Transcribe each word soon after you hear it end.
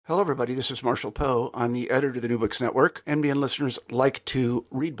Hello, everybody. This is Marshall Poe. I'm the editor of the New Books Network. NBN listeners like to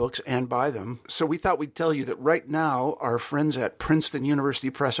read books and buy them. So we thought we'd tell you that right now, our friends at Princeton University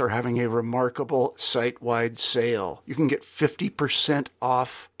Press are having a remarkable site-wide sale. You can get 50%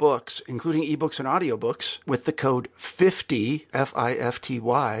 off books, including ebooks and audiobooks, with the code 50,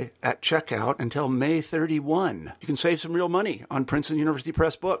 F-I-F-T-Y, at checkout until May 31. You can save some real money on Princeton University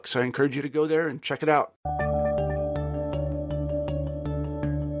Press books. I encourage you to go there and check it out.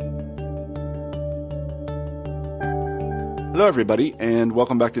 Hello, everybody, and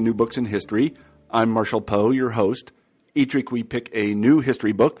welcome back to New Books in History. I'm Marshall Poe, your host. Each week we pick a new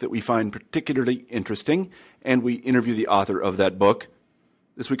history book that we find particularly interesting, and we interview the author of that book.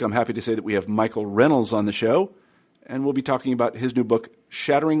 This week I'm happy to say that we have Michael Reynolds on the show, and we'll be talking about his new book,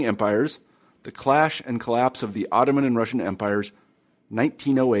 Shattering Empires, The Clash and Collapse of the Ottoman and Russian Empires,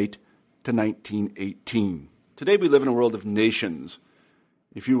 1908 to 1918. Today we live in a world of nations.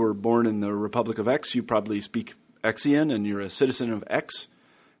 If you were born in the Republic of X, you probably speak Exian, and you're a citizen of X,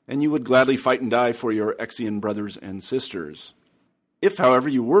 and you would gladly fight and die for your Exian brothers and sisters. If, however,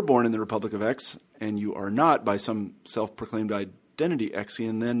 you were born in the Republic of X, and you are not by some self-proclaimed identity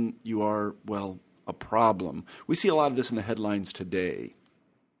Exian, then you are, well, a problem. We see a lot of this in the headlines today.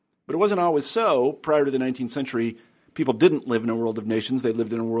 But it wasn't always so. Prior to the 19th century, people didn't live in a world of nations. They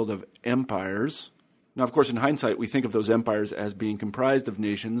lived in a world of empires. Now, of course, in hindsight, we think of those empires as being comprised of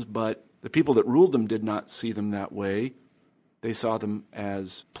nations, but the people that ruled them did not see them that way. They saw them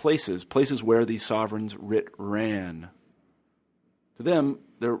as places where these sovereigns' writ ran. To them,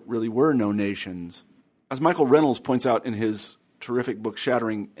 there really were no nations. As Michael Reynolds points out in his terrific book,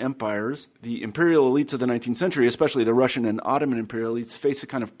 Shattering Empires, the imperial elites of the 19th century, especially the Russian and Ottoman imperial elites, faced a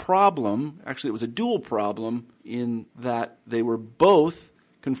kind of problem. Actually, it was a dual problem in that they were both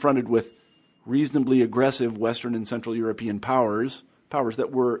confronted with reasonably aggressive Western and Central European powers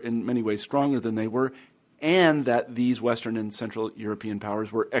that were in many ways stronger than they were, and that these Western and Central European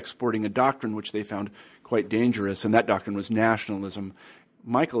powers were exporting a doctrine which they found quite dangerous, and that doctrine was nationalism.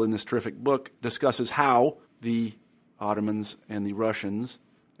 Michael, in this terrific book, discusses how the Ottomans and the Russians,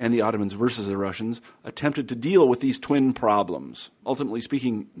 and the Ottomans versus the Russians, attempted to deal with these twin problems. Ultimately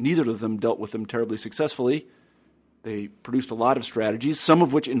speaking, neither of them dealt with them terribly successfully. They produced a lot of strategies, some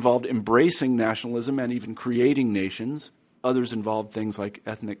of which involved embracing nationalism and even creating nations. Others involved things like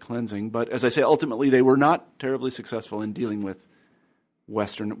ethnic cleansing. But as I say, ultimately they were not terribly successful in dealing with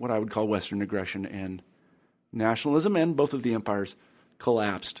what I would call Western aggression and nationalism, and both of the empires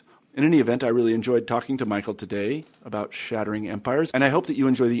collapsed. In any event, I really enjoyed talking to Michael today about Shattering Empires, and I hope that you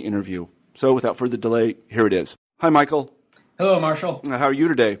enjoy the interview. So without further delay, here it is. Hi, Michael. Hello, Marshall. How are you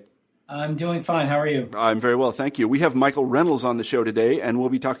today? I'm doing fine. How are you? I'm very well, thank you. We have Michael Reynolds on the show today, and we'll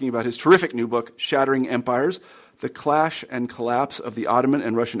be talking about his terrific new book, Shattering Empires, The Clash and Collapse of the Ottoman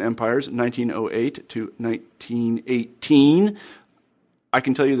and Russian Empires, 1908 to 1918. I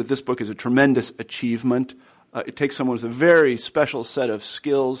can tell you that this book is a tremendous achievement. It takes someone with a very special set of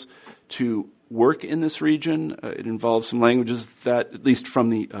skills to work in this region. It involves some languages that, at least from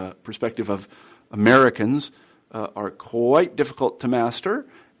the perspective of Americans, are quite difficult to master.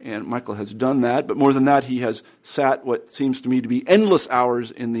 And Michael has done that. But more than that, he has sat what seems to me to be endless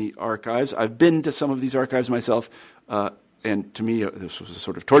hours in the archives. I've been to some of these archives myself, and to me, this was a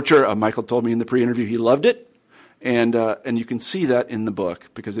sort of torture. Michael told me in the pre-interview he loved it. And you can see that in the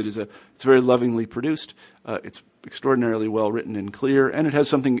book, because it's very lovingly produced. It's extraordinarily well written and clear, and it has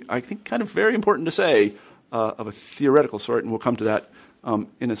something, I think, kind of very important to say of a theoretical sort, and we'll come to that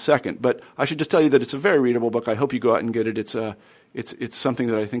in a second. But I should just tell you that it's a very readable book. I hope you go out and get it. It's something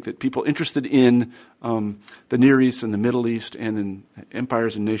that I think that people interested in the Near East and the Middle East and in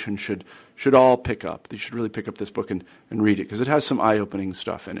empires and nations should all pick up. They should really pick up this book and read it, because it has some eye-opening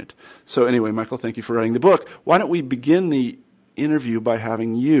stuff in it. So anyway, Michael, thank you for writing the book. Why don't we begin the interview by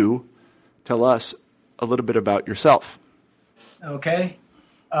having you tell us a little bit about yourself? Okay.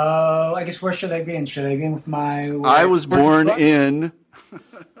 I guess where should I begin? Should I begin with my... I was born in...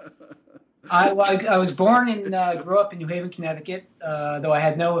 I was born and grew up in New Haven, Connecticut, though I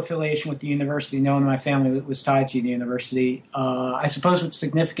had no affiliation with the university. No one in my family was tied to the university. I suppose what's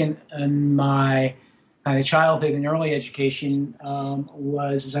significant in my childhood and early education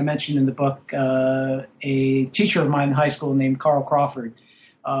was, as I mentioned in the book, a teacher of mine in high school named Carl Crawford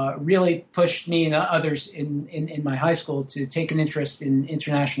really pushed me and others in my high school to take an interest in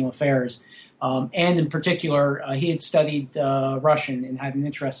international affairs. And in particular, he had studied Russian and had an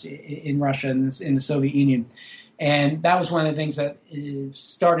interest in Russia and in the Soviet Union. And that was one of the things that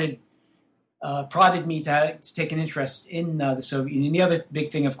prodded me to take an interest in the Soviet Union. The other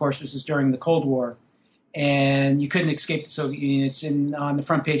big thing, of course, was during the Cold War. and you couldn't escape the Soviet Union. It's on the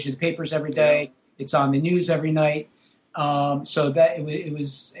front page of the papers every day. It's on the news every night. So that it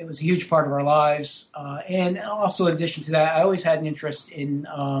was a huge part of our lives. And also, in addition to that, I always had an interest in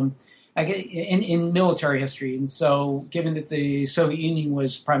military history. And so, given that the Soviet Union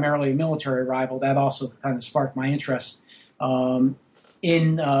was primarily a military rival, that also kind of sparked my interest in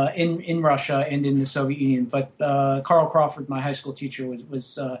Russia and in the Soviet Union. But Carl Crawford, my high school teacher,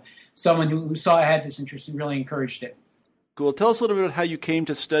 was someone who saw I had this interest and really encouraged it. Cool. Tell us a little bit about how you came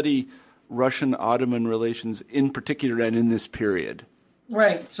to study Russian-Ottoman relations in particular and in this period.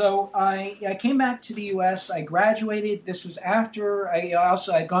 Right. So I came back to the U.S. I graduated. This was after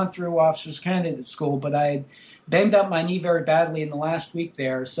I'd gone through officers candidate school, but I had banged up my knee very badly in the last week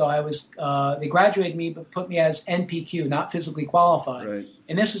there. So I was they graduated me, but put me as NPQ, not physically qualified. Right.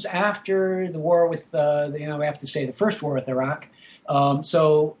 And this was after the war with we have to say the first war with Iraq. There's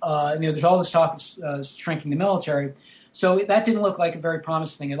all this talk of shrinking the military. So that didn't look like a very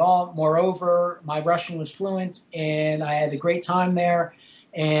promising thing at all. Moreover, my Russian was fluent, and I had a great time there,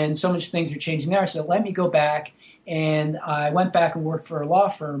 and so much things are changing there. So let me go back, and I went back and worked for a law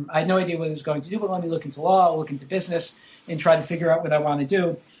firm. I had no idea what I was going to do, but let me look into law, look into business, and try to figure out what I want to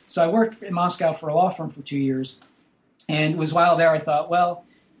do. So I worked in Moscow for a law firm for 2 years, and it was while there I thought, well,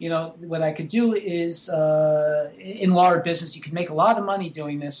 what I could do is in law or business, you could make a lot of money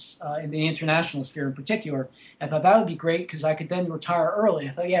doing this in the international sphere in particular. I thought that would be great because I could then retire early.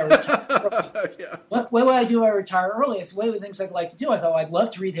 I thought, retire early. Yeah. What would I do if I retire early? It's one of the things I'd like to do. I thought I'd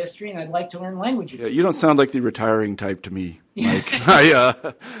love to read history and I'd like to learn languages. Yeah, you don't sound like the retiring type to me, Mike.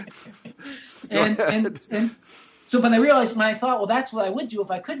 But I realized when I thought, well, that's what I would do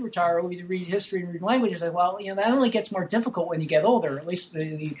if I could retire early to read history and read languages. That only gets more difficult when you get older. At least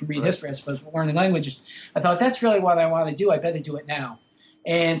you can read history, I suppose, but learning languages. I thought, that's really what I want to do. I better do it now.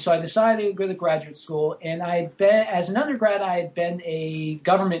 And so I decided to go to graduate school. And as an undergrad, I had been a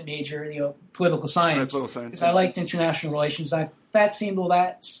government major, political science. Political science. Because I liked international relations. That seemed,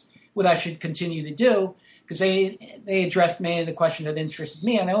 that's what I should continue to do. Because they addressed many of the questions that interested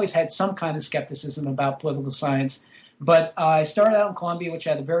me, and I always had some kind of skepticism about political science. But I started out in Columbia, which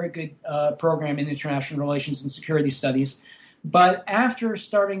had a very good program in international relations and security studies. But after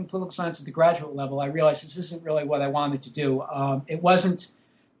starting political science at the graduate level, I realized this isn't really what I wanted to do. It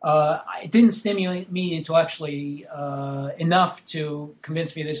didn't stimulate me intellectually enough to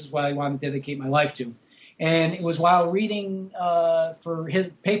convince me this is what I want to dedicate my life to. And it was while reading for his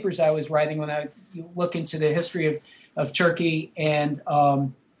papers I was writing when I look into the history of Turkey and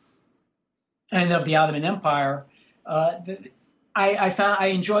of the Ottoman Empire, I found I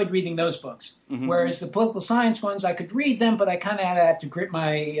enjoyed reading those books. Mm-hmm. Whereas the political science ones, I could read them, but I kind of had to have to grit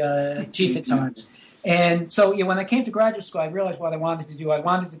my teeth at times. And so when I came to graduate school, I realized what I wanted to do.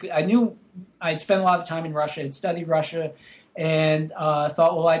 I knew I'd spent a lot of time in Russia, had studied Russia, and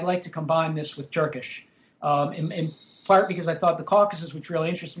thought, well, I'd like to combine this with Turkish. In part because I thought the Caucasus, which really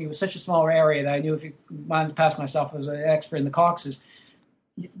interested me, was such a small area that I knew if you wanted to pass myself as an expert in the Caucasus,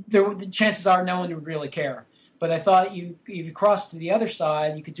 the chances are no one would really care. But I thought if you crossed to the other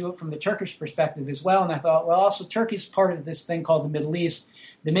side, you could do it from the Turkish perspective as well. And I thought, well, also Turkey's part of this thing called the Middle East.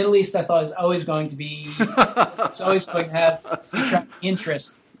 The Middle East, I thought, is always going to be, it's always going to have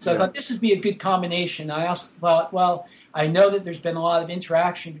interest. So I thought this would be a good combination. I also thought, well, I know that there's been a lot of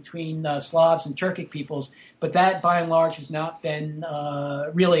interaction between Slavs and Turkic peoples, but that, by and large, has not been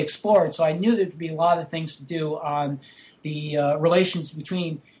really explored. So I knew there would be a lot of things to do on the relations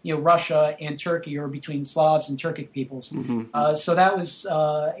between Russia and Turkey, or between Slavs and Turkic peoples. Mm-hmm. So that was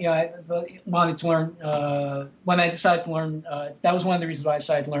I wanted to learn. When I decided to learn, that was one of the reasons why I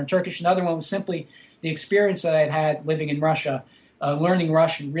decided to learn Turkish. Another one was simply the experience that I'd had living in Russia. Learning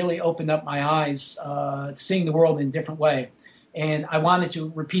Russian really opened up my eyes to seeing the world in a different way. And I wanted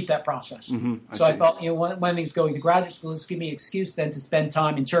to repeat that process. Mm-hmm. I thought, one of the things going to graduate school is give me an excuse then to spend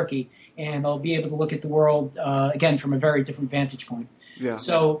time in Turkey, and I'll be able to look at the world, again, from a very different vantage point. Yeah.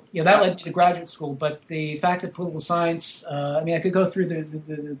 So, that led me to graduate school. But the fact that political science, I could go through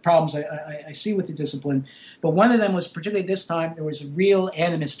the problems I see with the discipline. But one of them was, particularly this time, there was a real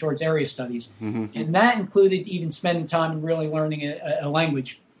animus towards area studies. Mm-hmm. And that included even spending time and really learning a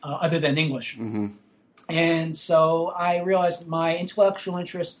language other than English. Mm-hmm. And so I realized that my intellectual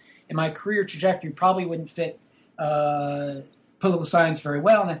interest and my career trajectory probably wouldn't fit political science very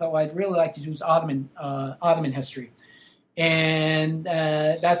well. And I thought what I'd really like to do is Ottoman history. And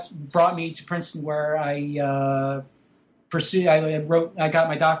that's brought me to Princeton, where I got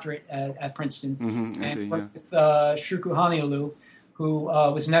my doctorate at Princeton, and worked with Shruku Haniolu, who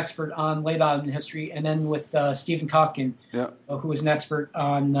was an expert on late Ottoman history, and then with Stephen Kotkin, who was an expert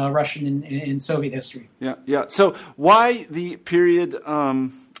on Russian and Soviet history. Yeah. So why the period?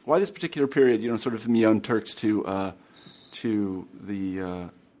 Why this particular period? Sort of from the Young Turks to the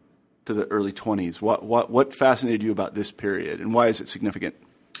early 20s. What fascinated you about this period, and why is it significant?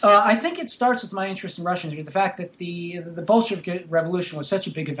 I think it starts with my interest in Russian history, the fact that the Bolshevik Revolution was such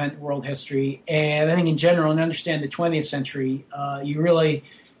a big event in world history, and I think in general, to understand the 20th century, you really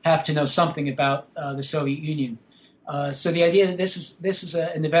have to know something about the Soviet Union. So the idea that this is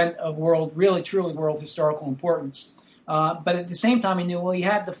an event of truly world historical importance. But at the same time, I knew, well, you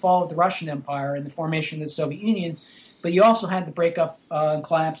had the fall of the Russian Empire and the formation of the Soviet Union, but you also had the breakup and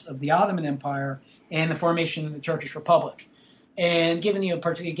collapse of the Ottoman Empire and the formation of the Turkish Republic. And given,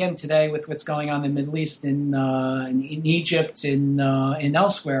 again today with what's going on in the Middle East, in Egypt, and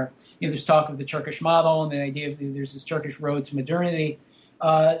elsewhere, there's talk of the Turkish model and the idea of there's this Turkish road to modernity.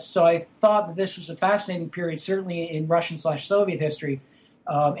 So I thought that this was a fascinating period, certainly in Russian/Soviet history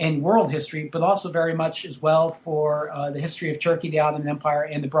and world history, but also very much as well for the history of Turkey, the Ottoman Empire,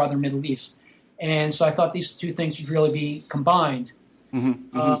 and the broader Middle East. And so I thought these two things should really be combined. So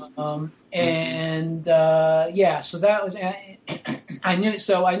that was. I knew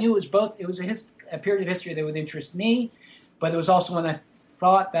it was both. It was a period of history that would interest me, but it was also one I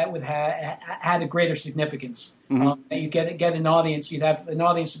thought that would had a greater significance. That you get an audience. You'd have an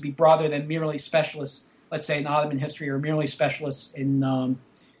audience would be broader than merely specialists, let's say in Ottoman history, or merely specialists in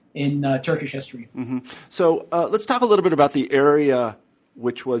Turkish history. So let's talk a little bit about the area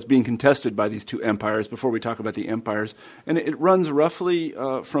which was being contested by these two empires before we talk about the empires. And it runs roughly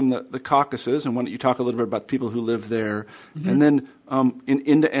from the Caucasus, and why don't you talk a little bit about the people who live there, and then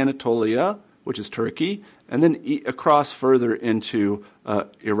into Anatolia, which is Turkey, and then across further into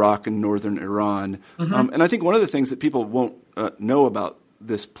Iraq and northern Iran. And I think one of the things that people won't know about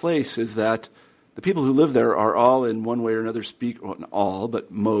this place is that the people who live there are all in one way or another not all,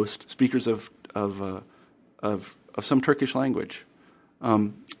 but most speakers of some Turkish language.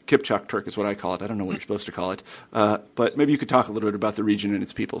 Kipchak Turk is what I call it. I don't know what you're supposed to call it, but maybe you could talk a little bit about the region and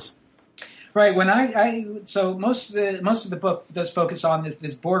its peoples. Right. When so most of the book does focus on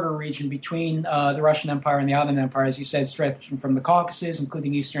this border region between the Russian Empire and the Ottoman Empire, as you said, stretching from the Caucasus,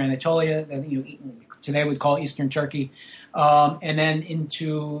 including Eastern Anatolia, that today we'd call Eastern Turkey, and then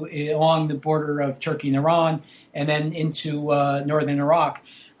along the border of Turkey and Iran, and then into northern Iraq.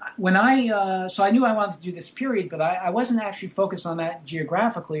 So I knew I wanted to do this period, but I wasn't actually focused on that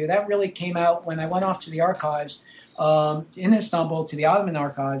geographically. That really came out when I went off to the archives in Istanbul, to the Ottoman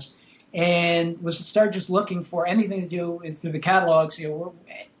archives, and started just looking for anything to do through the catalogs,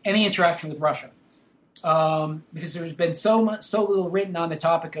 any interaction with Russia, because there's been so little written on the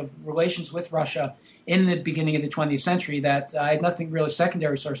topic of relations with Russia in the beginning of the 20th century that I had nothing really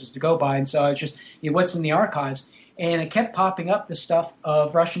secondary sources to go by, and so I was just what's in the archives. And it kept popping up the stuff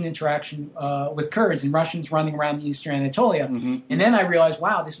of Russian interaction with Kurds and Russians running around Eastern Anatolia. And then I realized,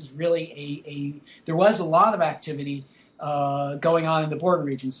 wow, this is really there was a lot of activity going on in the border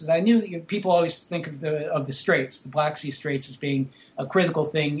regions. Because I knew people always think of the Straits, the Black Sea Straits, as being a critical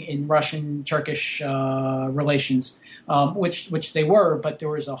thing in Russian-Turkish relations, which they were, but there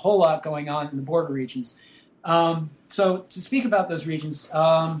was a whole lot going on in the border regions. So to speak about those regions,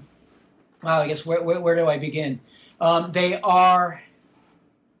 I guess where do I begin? They are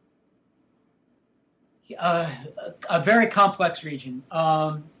a very complex region,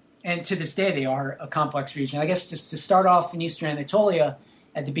 and to this day they are a complex region. I guess just to start off in Eastern Anatolia,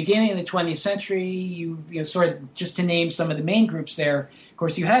 at the beginning of the 20th century, you sort of, just to name some of the main groups there, of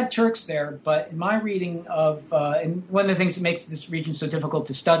course you had Turks there, but in my reading of, and one of the things that makes this region so difficult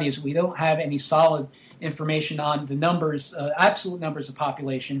to study is we don't have any solid information on the numbers, absolute numbers of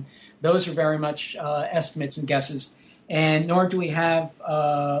population. Those are very much estimates and guesses, and nor do we have,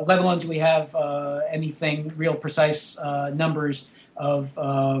 let alone do we have anything real precise numbers of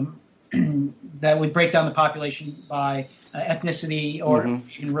that would break down the population by ethnicity or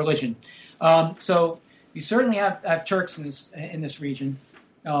even religion. So you certainly have Turks in this region,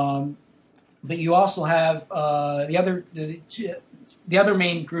 but you also have the other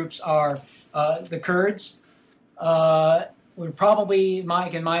main groups are the Kurds. Would probably, my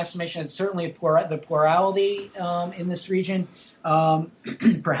estimation, it's certainly the plurality in this region,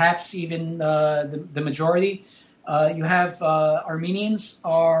 perhaps even the majority. You have Armenians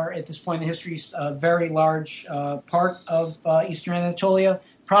are, at this point in history, a very large part of Eastern Anatolia,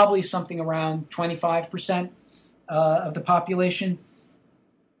 probably something around 25% of the population.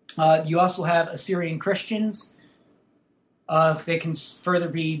 You also have Assyrian Christians. They can further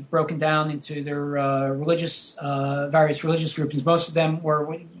be broken down into their various religious groups. And most of them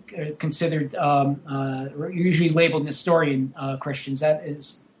were considered usually labeled Nestorian Christians. That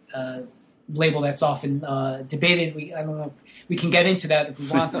is a label that's often debated. I don't know if we can get into that if we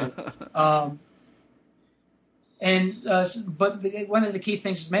want to. But one of the key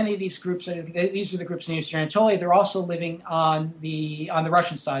things is many of these groups, these are the groups in Eastern Anatolia, they're also living on the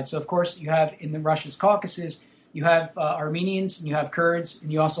Russian side. So, of course, you have in the Russia's Caucasus, you have Armenians, and you have Kurds, and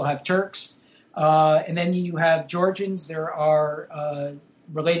you also have Turks. And then you have Georgians. There are,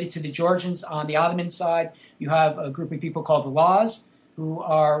 related to the Georgians on the Ottoman side, you have a group of people called the Laz, who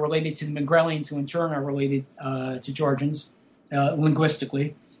are related to the Mingrelians, who in turn are related to Georgians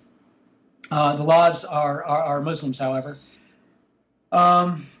linguistically. The Laz are Muslims, however.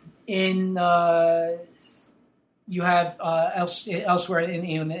 You have elsewhere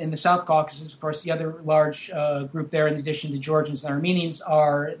in the South Caucasus, of course, the other large group there, in addition to Georgians and Armenians,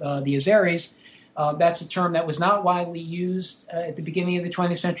 are the Azeris. That's a term that was not widely used at the beginning of the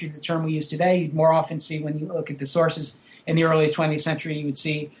 20th century. The term we use today, you'd more often see when you look at the sources in the early 20th century, you would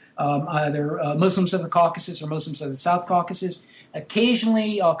see either Muslims of the Caucasus or Muslims of the South Caucasus.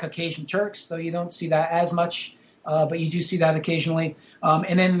 Occasionally, Caucasian Turks, though you don't see that as much, but you do see that occasionally.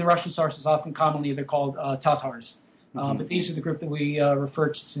 And then in the Russian sources, often commonly they're called Tatars. But these are the group that we refer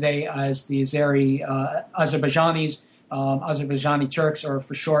to today as the Azeri Azerbaijanis, Azerbaijani Turks, or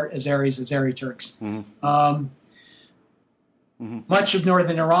for short, Azeris, Azeri Turks. Much of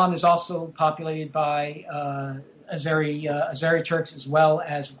northern Iran is also populated by Azeri Turks, as well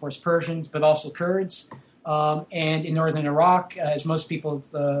as, of course, Persians, but also Kurds. And in northern Iraq, as most people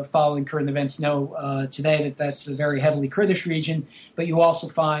following current events know today, that's a very heavily Kurdish region. But you also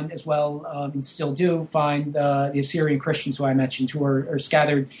find as well, and still do, find the Assyrian Christians who I mentioned, who are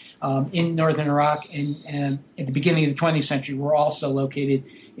scattered in northern Iraq. And at the beginning of the 20th century, were also located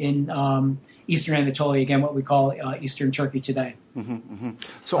in eastern Anatolia, again, what we call eastern Turkey today.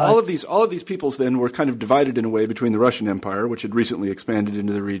 So all of these peoples then were kind of divided in a way between the Russian Empire, which had recently expanded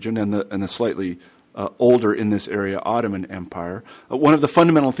into the region, and the slightly older in this area Ottoman Empire. One of the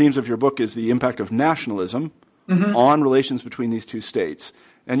fundamental themes of your book is the impact of nationalism on relations between these two states.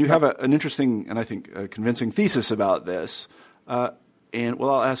 And you have an interesting and I think convincing thesis about this. And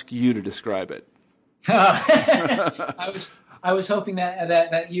I'll ask you to describe it. I was hoping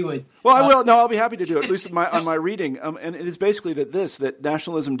that you would. Well, I will. No, I'll be happy to do it, at least on my reading. And it is basically that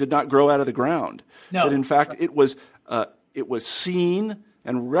nationalism did not grow out of the ground. No. That in fact it was seen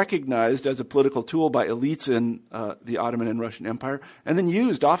and recognized as a political tool by elites in the Ottoman and Russian Empire, and then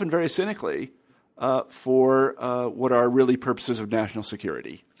used, often very cynically, for what are really purposes of national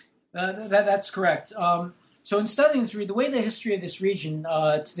security. That's correct. So in studying this, the way the history of this region,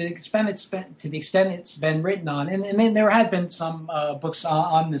 to the extent it's been written on, and then there had been some books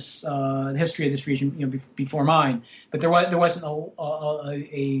on this the history of this region, before mine, but there wasn't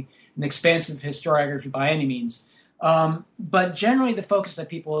an expansive historiography by any means. But generally, the focus that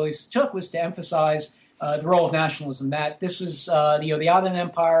people always took was to emphasize the role of nationalism. That this was, the Ottoman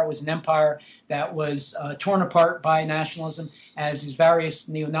Empire was an empire that was torn apart by nationalism, as these various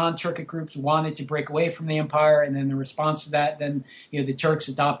non-Turkic groups wanted to break away from the empire, and then in response to that, then the Turks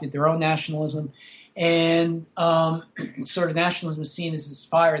adopted their own nationalism, and sort of nationalism is seen as this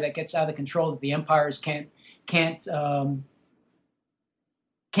fire that gets out of control, that the empires can't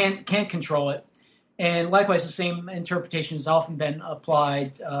control it. And likewise, the same interpretation has often been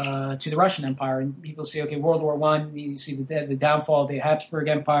applied to the Russian Empire. And people say, okay, World War I, you see the downfall of the Habsburg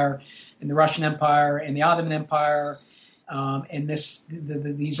Empire and the Russian Empire and the Ottoman Empire. And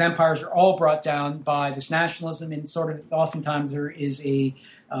these empires are all brought down by this nationalism. And sort of oftentimes there is a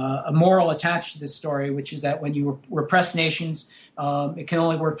moral attached to this story, which is that when you repress nations, it can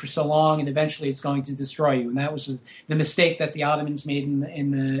only work for so long, and eventually it's going to destroy you. And that was the mistake that the Ottomans made, and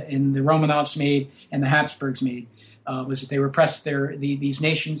the Romanovs made, and the Habsburgs made, was that they repressed these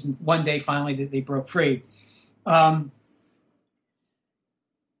nations, and one day finally they broke free.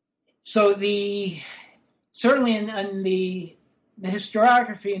 Certainly in the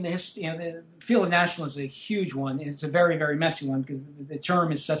historiography and the field of nationalism is a huge one. It's a very, very messy one because the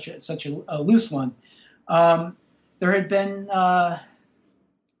term is such a loose one. There had been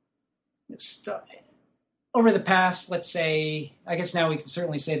over the past, let's say, I guess now we can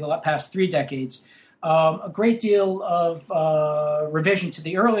certainly say the past 3 decades, a great deal of revision to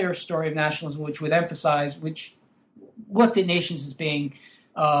the earlier story of nationalism, which looked at nations as being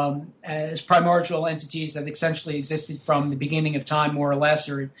as primordial entities that essentially existed from the beginning of time, more or less,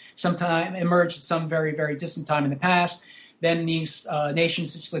 or sometime emerged at some very, very distant time in the past. then these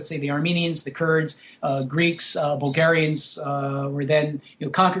nations, let's say the Armenians, the Kurds, Greeks, Bulgarians, were then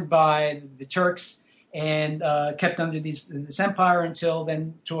conquered by the Turks and kept under this empire until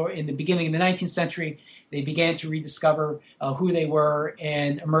then, in the beginning of the 19th century, they began to rediscover who they were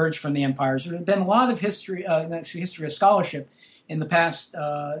and emerge from the empires. There has been a lot of history of scholarship in the past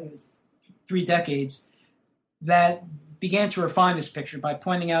 3 decades that began to refine this picture by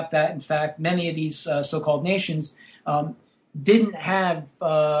pointing out that, in fact, many of these so-called nations didn't have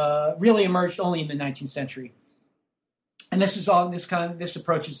really emerged only in the 19th century. And this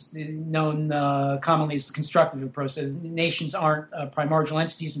approach is known commonly as the constructive approach. So nations aren't primordial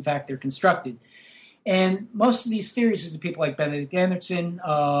entities. In fact, they're constructed. And most of these theories is the people like Benedict Anderson,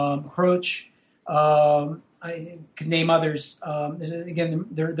 Hroch, I could name others. Again,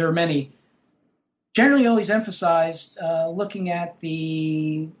 there are many. Generally always emphasized looking at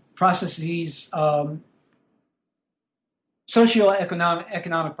the processes,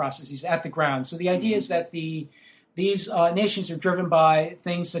 socio-economic processes at the ground. So the idea is that these nations are driven by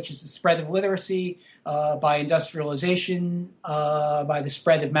things such as the spread of literacy, by industrialization, by the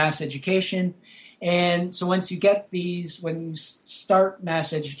spread of mass education. And so once you get when you start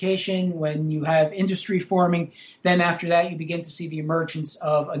mass education, when you have industry forming, then after that you begin to see the emergence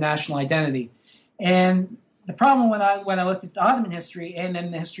of a national identity. And the problem when I looked at the Ottoman history and then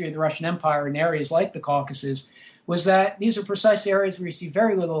the history of the Russian Empire in areas like the Caucasus was that these are precisely areas where you see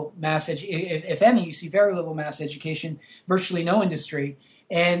very little if any, you see very little mass education, virtually no industry,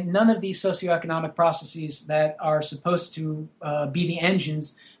 and none of these socioeconomic processes that are supposed to be the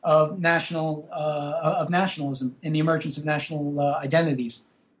engines of nationalism and the emergence of national identities.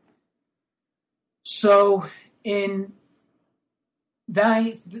 So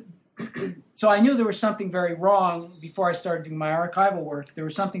So I knew there was something very wrong before I started doing my archival work. There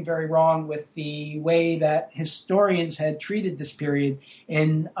was something very wrong with the way that historians had treated this period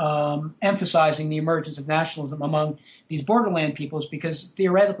in emphasizing the emergence of nationalism among these borderland peoples, because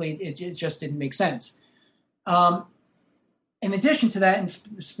theoretically it just didn't make sense. In addition to that, and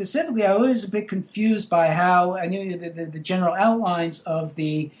specifically, I was a bit confused by how I knew the general outlines of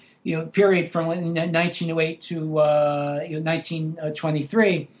the period from 1908 to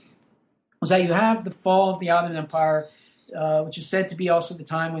 1923. Was that you have the fall of the Ottoman Empire, which is said to be also the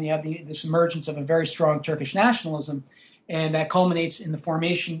time when you have this emergence of a very strong Turkish nationalism, and that culminates in the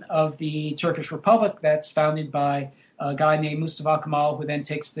formation of the Turkish Republic that's founded by a guy named Mustafa Kemal, who then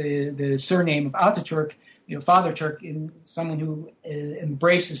takes the surname of Ataturk, Father Turk, in someone who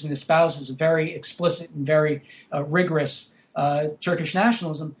embraces and espouses a very explicit and very rigorous Turkish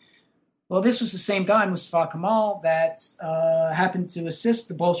nationalism. Well, this was the same guy, Mustafa Kemal, that happened to assist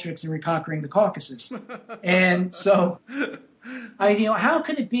the Bolsheviks in reconquering the Caucasus. And so, how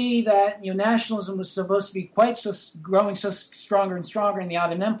could it be that nationalism was supposed to be growing so stronger and stronger in the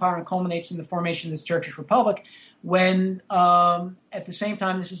Ottoman Empire and culminates in the formation of this Turkish Republic, when at the same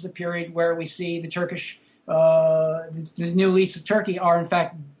time this is the period where we see the Turkish, the new elites of Turkey are in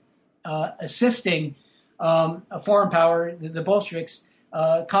fact assisting a foreign power, the Bolsheviks,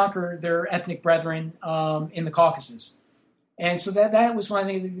 conquer their ethnic brethren in the Caucasus. And so that was one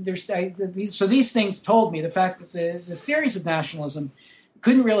thing. So these things told me the fact that the theories of nationalism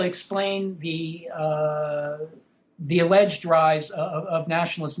couldn't really explain the alleged rise of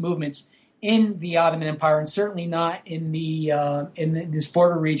nationalist movements in the Ottoman Empire, and certainly not in this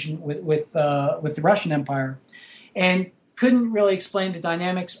border region with the Russian Empire, and couldn't really explain the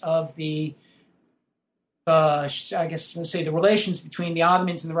dynamics of the I guess let's say the relations between the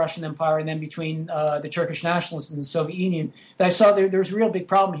Ottomans and the Russian Empire, and then between the Turkish nationalists and the Soviet Union. That I saw there was a real big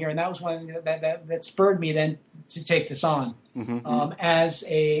problem here, and that was one that spurred me then to take this on as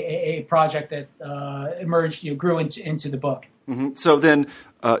a project that emerged, grew into the book. Mm-hmm. So then,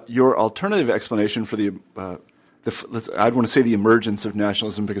 your alternative explanation for I'd want to say the emergence of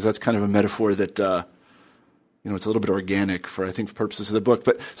nationalism, because that's kind of a metaphor that it's a little bit organic for purposes of the book.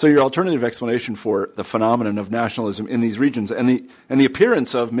 But so your alternative explanation for the phenomenon of nationalism in these regions and the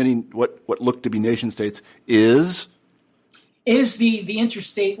appearance of many what look to be nation states is the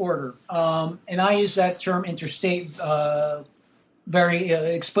interstate order, and I use that term interstate very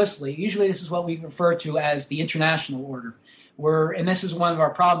explicitly. Usually, this is what we refer to as the international order. And this is one of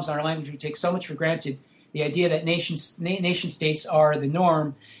our problems in our language. We take so much for granted the idea that nation states are the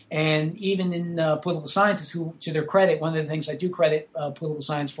norm. And even in political scientists, who, to their credit, one of the things I do credit political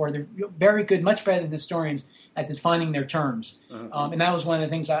science for, they're very good, much better than historians, at defining their terms. And that was one of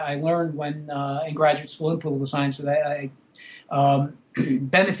the things I learned when in graduate school in political science, that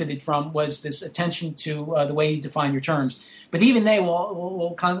benefited from was this attention to the way you define your terms. But even they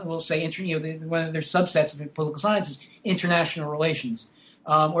will say, one of their subsets of political science is international relations,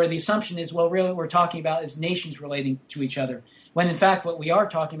 where the assumption is, well, really what we're talking about is nations relating to each other, when in fact what we are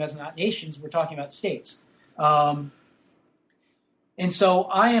talking about is not nations, we're talking about states. And so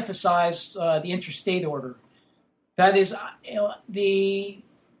I emphasize the interstate order. That is, I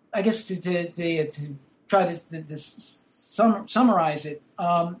guess to try to summarize it,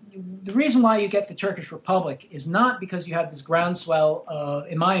 the reason why you get the Turkish Republic is not because you have this groundswell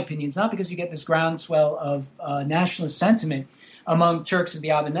in my opinion, it's not because you get this groundswell of nationalist sentiment among Turks of the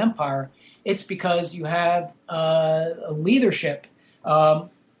Ottoman Empire. It's because you have a leadership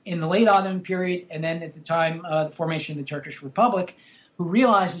in the late Ottoman period and then at the time the formation of the Turkish Republic, who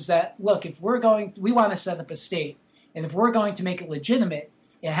realizes that, look, if we want to set up a state, and if we're going to make it legitimate,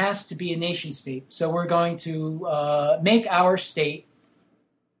 it has to be a nation state. So we're going to make our state,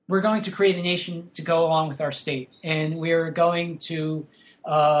 we're going to create a nation to go along with our state. And we're going to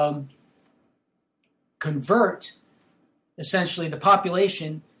convert, essentially, the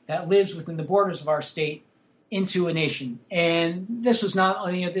population that lives within the borders of our state into a nation. And this was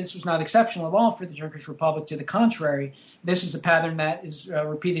not exceptional at all for the Turkish Republic. To the contrary, this is a pattern that is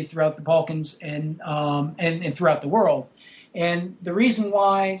repeated throughout the Balkans and throughout the world. And the reason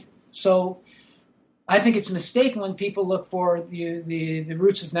why, so I think it's a mistake when people look for the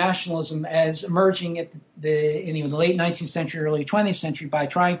roots of nationalism as emerging at in the late 19th century, early 20th century by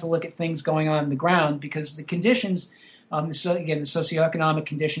trying to look at things going on the ground, because the conditions, the socioeconomic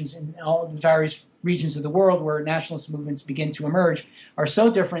conditions in all the various regions of the world where nationalist movements begin to emerge are so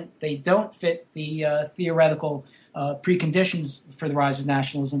different, they don't fit the theoretical preconditions for the rise of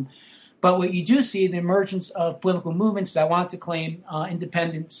nationalism. But what you do see, the emergence of political movements that want to claim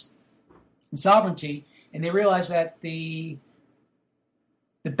independence and sovereignty, and they realize that the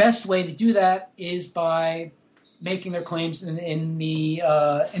best way to do that is by making their claims in the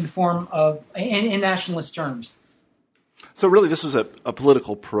form of in nationalist terms. So really, this was a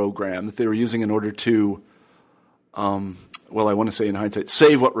political program that they were using in order to, I want to say in hindsight,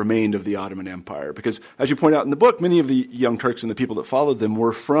 save what remained of the Ottoman Empire. Because as you point out in the book, many of the Young Turks and the people that followed them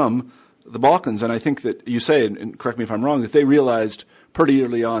were from the Balkans. And I think that you say, and correct me if I'm wrong, that they realized pretty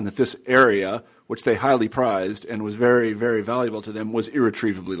early on that this area, which they highly prized and was very, very valuable to them, was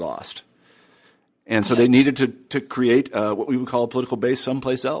irretrievably lost. And so they needed to create what we would call a political base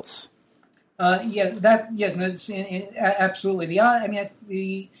someplace else. Absolutely.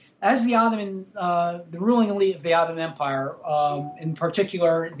 As the Ottoman, the ruling elite of the Ottoman Empire, in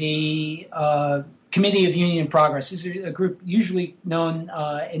particular the Committee of Union and Progress, this is a group usually known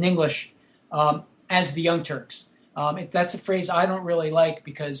in English as the Young Turks. That's a phrase I don't really like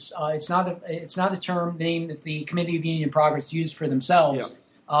because it's not a term name that the Committee of Union and Progress used for themselves.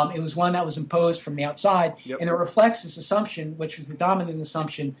 Yep. It was one that was imposed from the outside, and it reflects this assumption, which was the dominant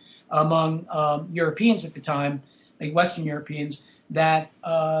assumption among Europeans at the time, like Western Europeans, that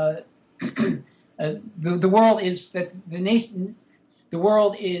the world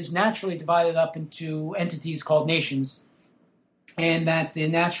is naturally divided up into entities called nations, and that the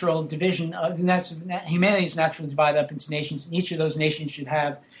natural division humanity is naturally divided up into nations, and each of those nations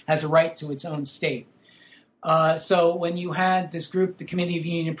has a right to its own state. So when you had this group, the Committee of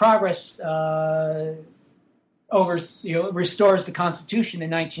Union and Progress, restores the Constitution in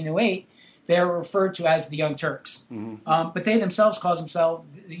 1908, they're referred to as the Young Turks. Mm-hmm. But they themselves call themselves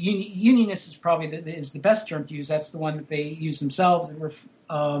Unionist is probably is the best term to use. That's the one that they use themselves.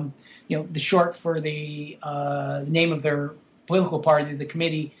 The short for the name of their political party, the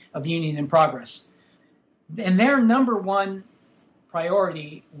Committee of Union and Progress. And their number one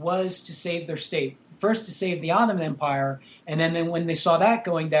priority was to save their state. First to save the Ottoman Empire, and then when they saw that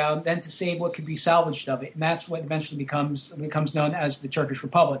going down, then to save what could be salvaged of it. And that's what eventually becomes known as the Turkish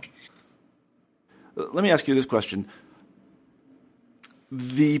Republic. Let me ask you this question.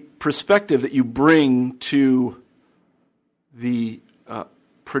 The perspective that you bring to the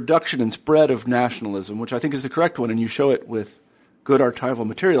production and spread of nationalism, which I think is the correct one, and you show it with good archival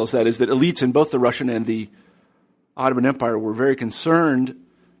materials, that is that elites in both the Russian and the Ottoman Empire were very concerned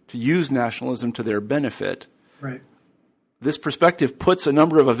to use nationalism to their benefit. Right. This perspective puts a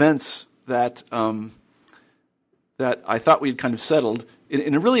number of events that I thought we had kind of settled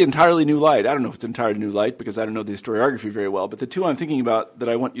in a really entirely new light. I don't know if it's an entirely new light because I don't know the historiography very well, but the two I'm thinking about that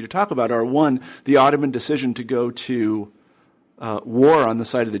I want you to talk about are, one, the Ottoman decision to go to war on the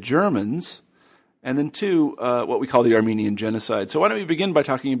side of the Germans, and then two, what we call the Armenian Genocide. So why don't we begin by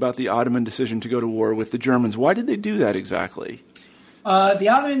talking about the Ottoman decision to go to war with the Germans? Why did they do that exactly? The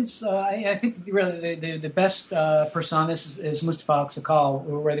Ottomans, I think really the best person on this is Mustafa Aksakal,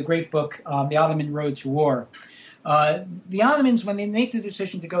 who wrote the great book, The Ottoman Road to War. The Ottomans, when they make the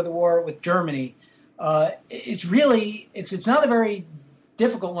decision to go to war with Germany, it's not a very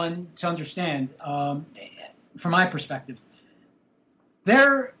difficult one to understand from my perspective.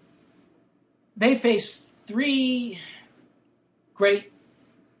 They face three great.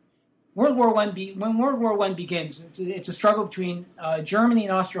 World War I. When World War I begins, it's a struggle between Germany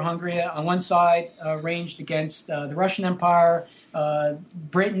and Austro-Hungary on one side, ranged against the Russian Empire,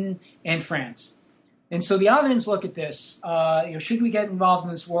 Britain, and France. And so the Ottomans look at this: should we get involved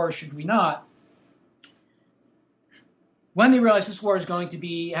in this war, or should we not? When they realize this war is going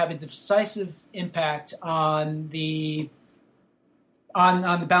to have a decisive impact on the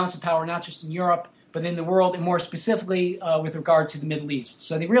balance of power, not just in Europe, but in the world, and more specifically with regard to the Middle East.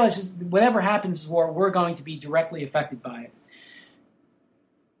 So they realize whatever happens in this war, we're going to be directly affected by it.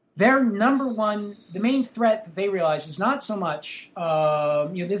 Their the main threat that they realize is not so much,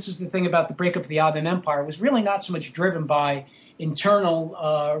 this is the thing about the breakup of the Ottoman Empire, was really not so much driven by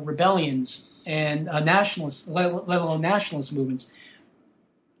internal rebellions and nationalist, let alone nationalist movements.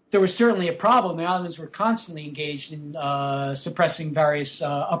 There was certainly a problem. The Ottomans were constantly engaged in suppressing various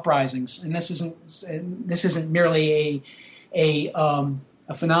uprisings, and this isn't merely a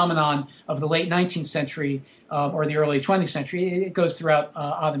phenomenon of the late 19th century or the early 20th century. It goes throughout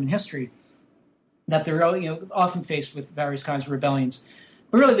Ottoman history that they're often faced with various kinds of rebellions.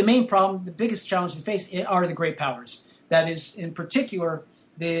 But really, the main problem, the biggest challenge they face, are the great powers. That is, in particular,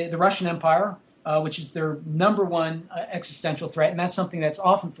 the Russian Empire, which is their number one existential threat, and that's something that's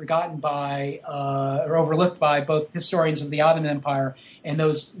often forgotten by or overlooked by both historians of the Ottoman Empire and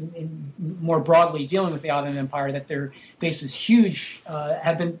those more broadly dealing with the Ottoman Empire, that their faces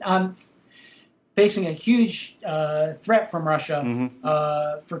have been facing a huge threat from Russia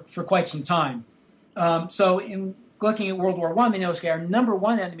for quite some time. So in looking at World War I, they know our number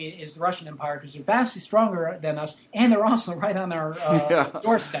one enemy is the Russian Empire because they're vastly stronger than us, and they're also right on our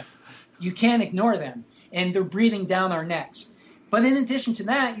doorstep. You can't ignore them, and they're breathing down our necks. But in addition to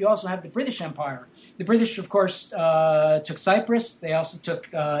that, you also have the British Empire. The British, of course, took Cyprus. They also took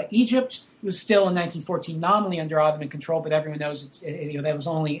Egypt. It was still in 1914 nominally under Ottoman control, but everyone knows that was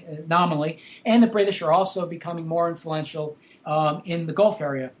only nominally. And the British are also becoming more influential in the Gulf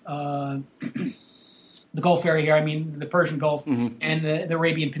area. The Gulf area here, I mean the Persian Gulf and the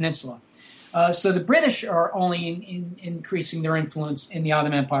Arabian Peninsula. So the British are only increasing their influence in the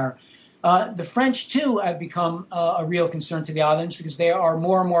Ottoman Empire. The French, too, have become a real concern to the Ottomans because they are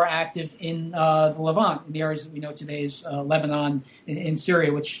more and more active in the Levant, in the areas that we know today as Lebanon and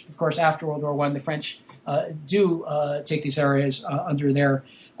Syria, which, of course, after World War I, the French do take these areas under their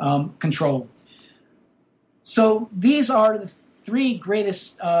control. So these are the three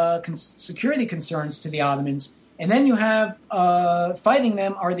greatest security concerns to the Ottomans. And then you have, fighting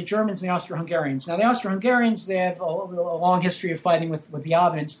them are the Germans and the Austro-Hungarians. Now, the Austro-Hungarians, they have a long history of fighting with the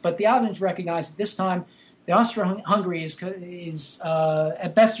Ottomans, but the Ottomans recognize at this time the Austro-Hungary is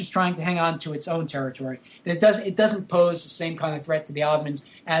at best just trying to hang on to its own territory. It doesn't pose the same kind of threat to the Ottomans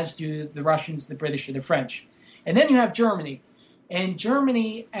as do the Russians, the British, or the French. And then you have Germany. And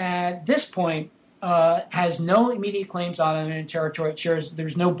Germany, at this point, has no immediate claims on Ottoman territory.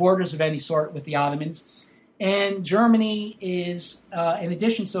 There's no borders of any sort with the Ottomans. And Germany is, in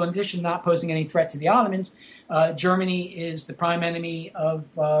addition to not posing any threat to the Ottomans, Germany is the prime enemy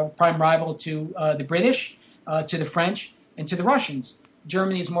prime rival to the British, to the French, and to the Russians.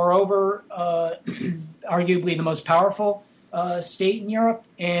 Germany is, moreover, arguably the most powerful state in Europe,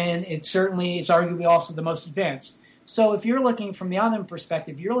 and it certainly is arguably also the most advanced. So if you're looking from the Ottoman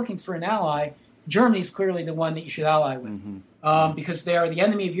perspective, you're looking for an ally, Germany is clearly the one that you should ally with, because they are the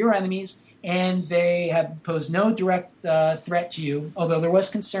enemy of your enemies, and they have posed no direct threat to you, although there was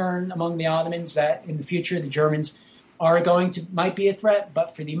concern among the Ottomans that in the future the Germans might be a threat,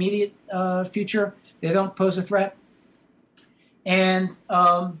 but for the immediate future, they don't pose a threat. And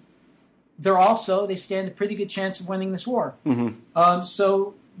they stand a pretty good chance of winning this war.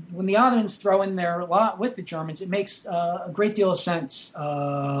 So when the Ottomans throw in their lot with the Germans, it makes a great deal of sense.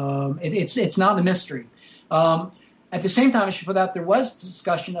 It's not a mystery. At the same time, I should put out there was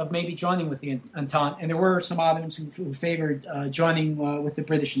discussion of maybe joining with the Entente, and there were some Ottomans who favored joining with the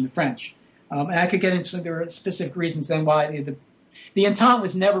British and the French. And I could get into there were specific reasons then why the Entente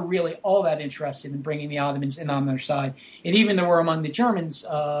was never really all that interested in bringing the Ottomans in on their side. And even there were among the Germans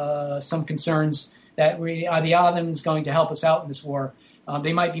some concerns that are the Ottomans going to help us out in this war?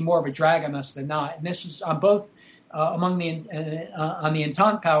 They might be more of a drag on us than not. And this was on both on the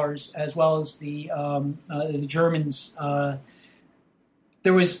Entente powers as well as the Germans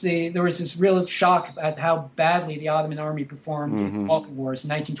there was this real shock at how badly the Ottoman army performed in the Balkan Wars in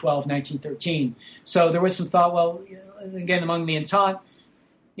 1912, 1913. So there was some thought, well, again, among the Entente,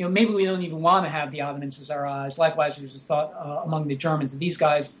 maybe we don't even want to have the Ottomans as our allies. Likewise, there was this thought among the Germans that these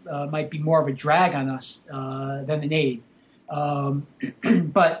guys might be more of a drag on us than an aid.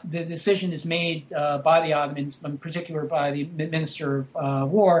 But the decision is made by the Ottomans, in particular by the Minister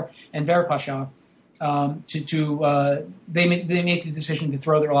of War, Enver Pasha, they make the decision to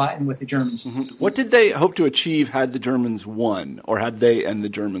throw their lot in with the Germans. Mm-hmm. What did they hope to achieve had the Germans won, or had they and the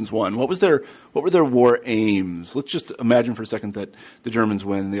Germans won? What were their war aims? Let's just imagine for a second that the Germans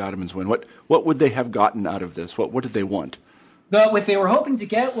win, the Ottomans win. What would they have gotten out of this? What did they want? What they were hoping to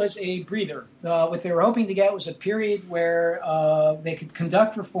get was a breather. What they were hoping to get was a period where they could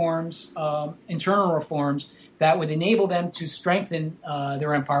conduct reforms, internal reforms, that would enable them to strengthen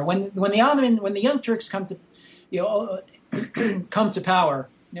their empire. When the Young Turks come to power,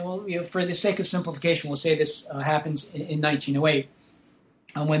 for the sake of simplification, we'll say this happens in 1908,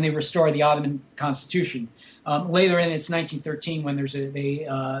 when they restore the Ottoman constitution. Later in it's 1913 when there's a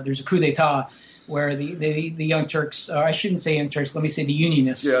coup d'état where the Young Turks, I shouldn't say Young Turks, let me say the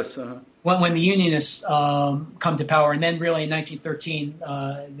Unionists. Yes. When the Unionists come to power, and then really in 1913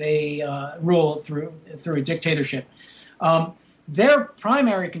 they rule through a dictatorship. Their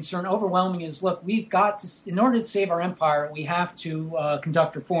primary concern, overwhelming, is look, we've got to, in order to save our empire, we have to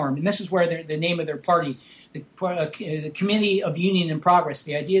conduct reform, and this is where the name of their party, the Committee of Union and Progress.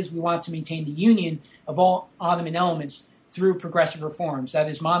 The idea is we want to maintain the union of all Ottoman elements through progressive reforms. That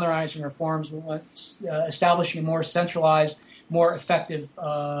is, modernizing reforms, establishing a more centralized, more effective,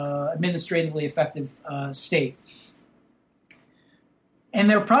 administratively effective state. And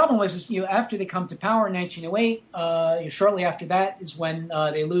their problem was, after they come to power in 1908, shortly after that is when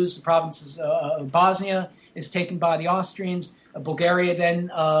they lose the provinces of Bosnia, is taken by the Austrians. Bulgaria then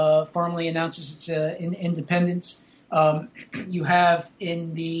formally announces its independence. You have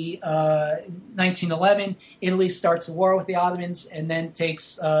in the 1911, Italy starts a war with the Ottomans and then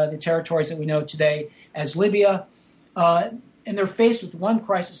takes the territories that we know today as Libya. And they're faced with one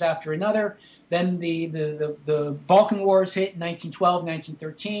crisis after another. Then the Balkan Wars hit in 1912,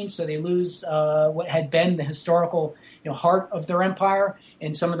 1913, so they lose what had been the historical heart of their empire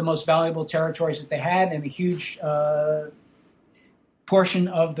and some of the most valuable territories that they had and a huge portion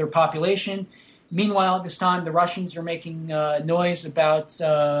of their population. Meanwhile, at this time, the Russians are making noise about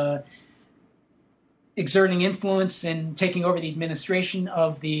exerting influence and taking over the administration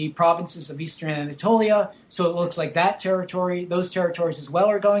of the provinces of Eastern Anatolia. So it looks like those territories as well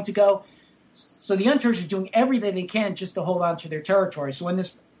are going to go. So the Young Turks are doing everything they can just to hold on to their territory. So when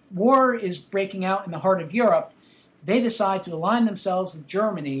this war is breaking out in the heart of Europe, they decide to align themselves with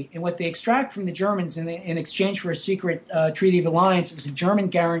Germany. And what they extract from the Germans in exchange for a secret treaty of alliance is a German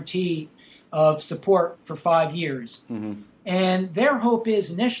guarantee of support for 5 years. Mm-hmm. And their hope is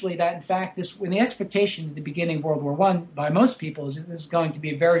initially that, in fact, when the expectation at the beginning of World War I by most people is that this is going to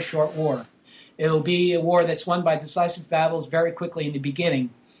be a very short war. It'll be a war that's won by decisive battles very quickly in the beginning.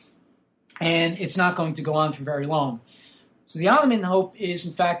 And it's not going to go on for very long. So the Ottoman hope is,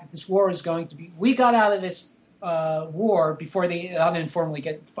 in fact, that this war is going to be... We got out of this war before the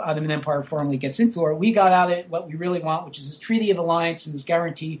Ottoman Empire formally gets into war. We got out of it what we really want, which is this treaty of alliance and this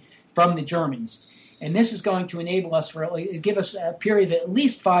guarantee from the Germans. And this is going to enable us, give us a period of at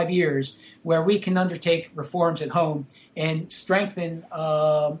least 5 years where we can undertake reforms at home and strengthen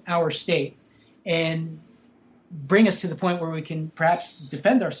our state and bring us to the point where we can perhaps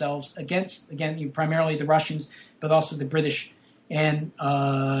defend ourselves against, again, primarily the Russians, but also the British and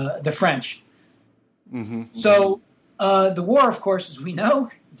the French. Mm-hmm. So the war, of course, as we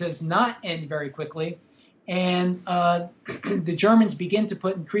know, does not end very quickly. And the Germans begin to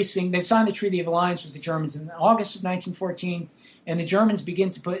they signed the Treaty of Alliance with the Germans in August of 1914, and the Germans begin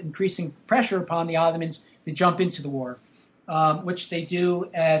to put increasing pressure upon the Ottomans to jump into the war, which they do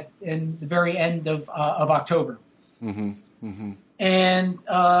in the very end of October. Mm-hmm. Mm-hmm. And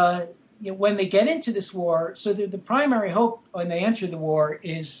when they get into this war, so the primary hope when they enter the war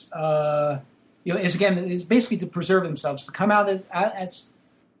is basically to preserve themselves, to come out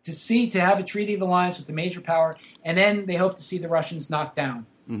to have a treaty of alliance with the major power, and then they hope to see the Russians knocked down.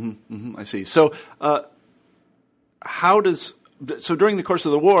 Mm-hmm, mm-hmm, I see. So, so during the course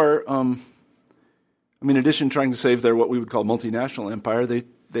of the war, in addition to trying to save their what we would call multinational empire,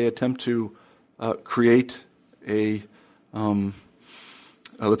 they attempt to create a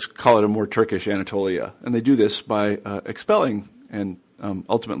let's call it a more Turkish Anatolia, and they do this by expelling and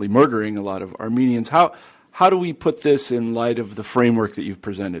ultimately murdering a lot of Armenians. How do we put this in light of the framework that you've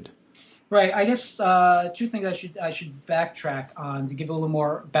presented? Right. I guess two things I should backtrack on to give a little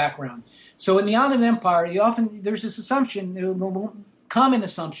more background. So in the Ottoman Empire, there's this assumption, a common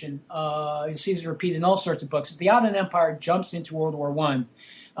assumpmption, you see this repeated in all sorts of books, that the Ottoman Empire jumps into World War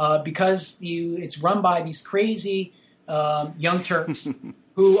I because it's run by these crazy young Turks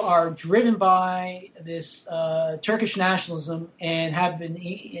who are driven by this Turkish nationalism and have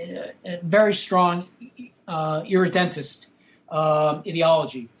a very strong irredentist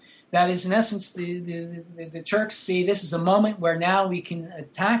ideology. That is, in essence, the Turks see this as a moment where now we can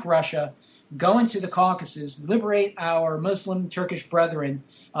attack Russia, go into the Caucasus, liberate our Muslim Turkish brethren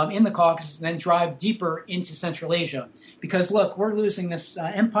in the Caucasus, and then drive deeper into Central Asia. Because, look, we're losing this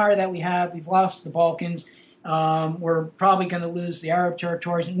empire that we have. We've lost the Balkans. We're probably going to lose the Arab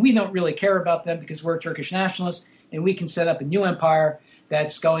territories, and we don't really care about them because we're Turkish nationalists, and we can set up a new empire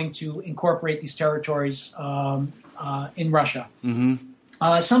that's going to incorporate these territories in Russia. Mm-hmm.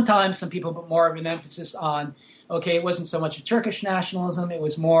 Sometimes some people put more of an emphasis on, okay, it wasn't so much a Turkish nationalism, it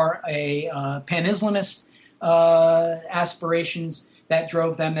was more a pan-Islamist aspirations that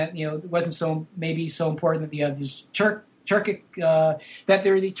drove them. That it wasn't so important that you have these Turkic that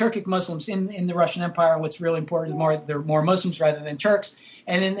there are the Turkic Muslims in the Russian Empire. What's really important is there are more Muslims rather than Turks.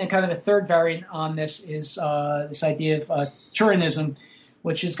 And then kind of a third variant on this is this idea of Turanism,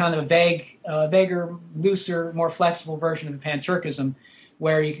 which is kind of a vaguer, looser, more flexible version of Pan-Turkism,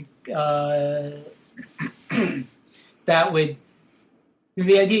 where you could, that would,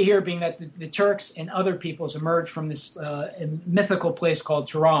 the idea here being that the Turks and other peoples emerge from this mythical place called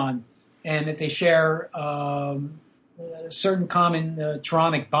Turan, and that they share certain common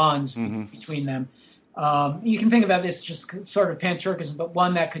Turanic bonds between them. You can think about this just sort of Pan-Turkism, but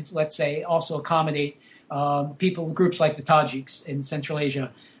one that could, let's say, also accommodate groups like the Tajiks in Central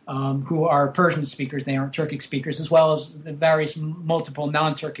Asia, who are Persian speakers, they aren't Turkic speakers, as well as the various multiple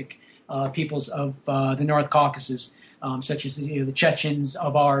non-Turkic peoples of the North Caucasus, such as the Chechens,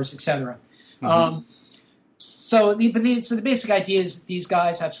 Avars, etc. So the basic idea is that these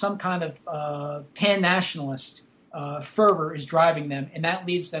guys have some kind of pan-nationalist fervor is driving them, and that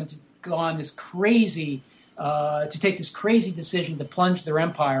leads them to go on this crazy, to take this crazy decision to plunge their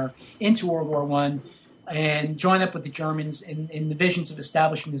empire into World War I and join up with the Germans in the visions of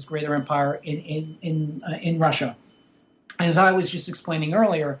establishing this greater empire in Russia. And as I was just explaining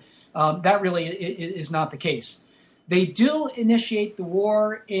earlier, that really is not the case. They do initiate the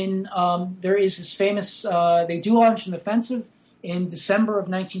war there is this famous, they do launch an offensive in December of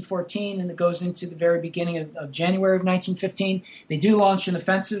 1914, and it goes into the very beginning of January of 1915. They do launch an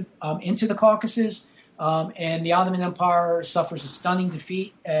offensive into the Caucasus, and the Ottoman Empire suffers a stunning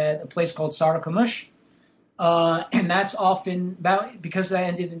defeat at a place called Sarıkamış. And that's often, because that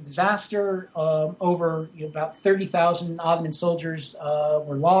ended in disaster, over about 30,000 Ottoman soldiers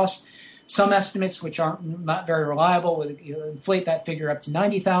were lost. Some estimates, which aren't not very reliable, would inflate that figure up to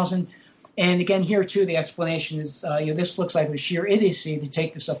 90,000. And again, here too, the explanation is this looks like a sheer idiocy to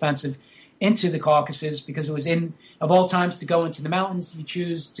take this offensive into the Caucasus, because it was of all times to go into the mountains, you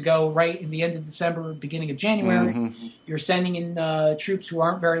choose to go right in the end of December, beginning of January. Mm-hmm. You're sending in troops who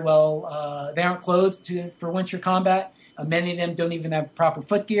aren't very well, they aren't clothed for winter combat. Many of them don't even have proper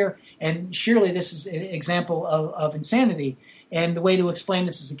footgear. And surely this is an example of insanity. And the way to explain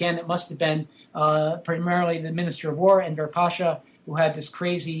this is, again, it must have been primarily the Minister of War, Enver Pasha, who had this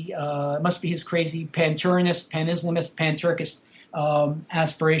crazy, must be his crazy pan-Turanist, pan-Islamist, pan-Turkist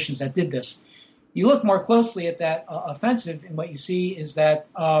aspirations that did this. You look more closely at that offensive, and what you see is that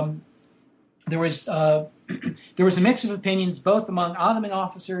there was a mix of opinions both among Ottoman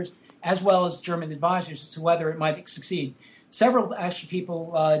officers as well as German advisors as to whether it might succeed. Several actually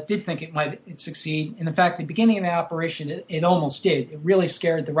people did think it might succeed, and in fact, the beginning of the operation, it almost did. It really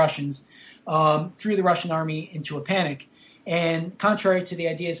scared the Russians, threw the Russian army into a panic. And contrary to the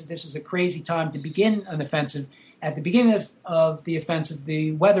ideas that this is a crazy time to begin an offensive, at the beginning of the offensive,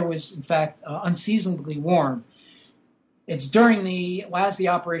 the weather was, in fact, unseasonably warm. It's as the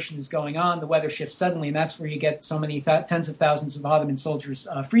operation is going on, the weather shifts suddenly, and that's where you get so many tens of thousands of Ottoman soldiers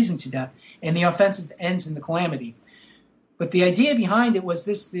freezing to death, and the offensive ends in the calamity. But the idea behind it was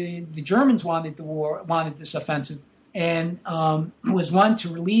this: the Germans wanted this offensive, and was one to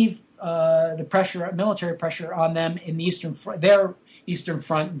relieve the military pressure on them in their eastern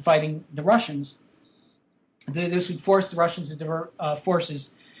front in fighting the Russians. This would force the Russians to divert forces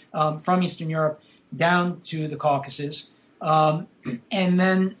from Eastern Europe down to the Caucasus. And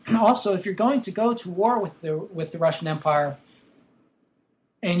then also, if you're going to go to war with the Russian Empire,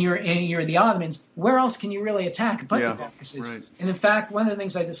 and you're the Ottomans, where else can you really attack but the Caucasus? Right. And in fact, one of the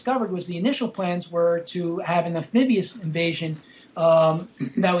things I discovered was the initial plans were to have an amphibious invasion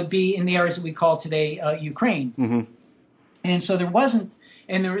that would be in the areas that we call today Ukraine. Mm-hmm. And so there wasn't,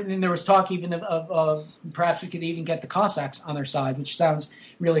 and there was talk even of perhaps we could even get the Cossacks on their side, which sounds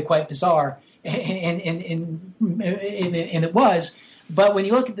really quite bizarre, and it was. But when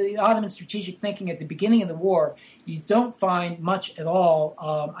you look at the Ottoman strategic thinking at the beginning of the war, you don't find much at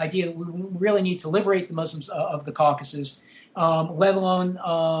all idea that we really need to liberate the Muslims of the Caucasus, let alone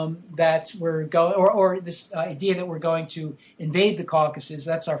that we're going, or this idea that we're going to invade the Caucasus.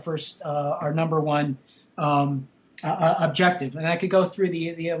 That's our number one objective. And I could go through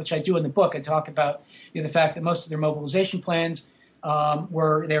the which I do in the book. I talk about the fact that most of their mobilization plans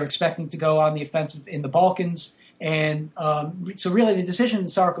they're expecting to go on the offensive in the Balkans. And so really the decision in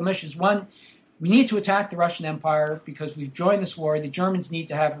Sarkomish is, one, we need to attack the Russian Empire because we've joined this war. The Germans need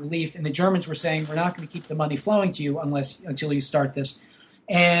to have relief. And the Germans were saying, we're not going to keep the money flowing to you until you start this.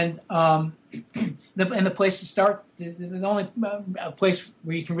 And the place to start, the only place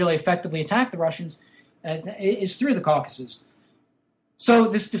where you can really effectively attack the Russians is through the Caucasus. So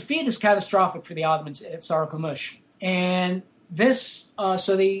this defeat is catastrophic for the Ottomans at Sarkomish. And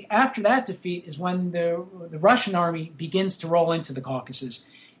after that defeat is when the Russian army begins to roll into the Caucasus,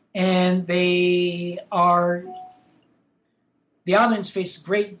 and the Ottomans face a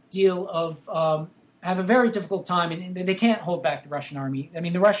great deal of have a very difficult time, and they can't hold back the Russian army. I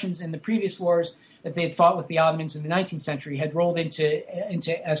mean, the Russians in the previous wars that they had fought with the Ottomans in the 19th century had rolled into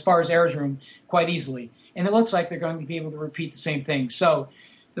as far as Erzurum quite easily, and it looks like they're going to be able to repeat the same thing. So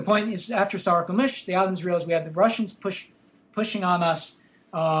the point is, after Sarkomish, the Ottomans realized we have the Russians pushing on us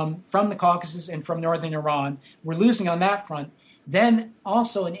from the Caucasus and from northern Iran. We're losing on that front. Then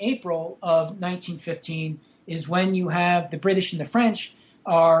also in April of 1915 is when you have the British and the French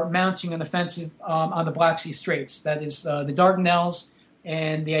are mounting an offensive on the Black Sea Straits. That is the Dardanelles.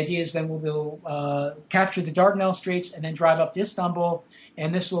 And the idea is then we'll capture the Dardanelles Straits and then drive up to Istanbul.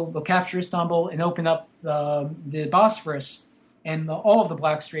 And they'll capture Istanbul and open up the Bosphorus and all of the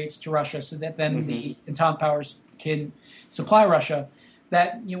Black Straits to Russia, so that then the Entente powers can supply Russia.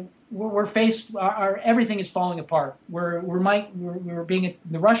 That we're faced, everything is falling apart. The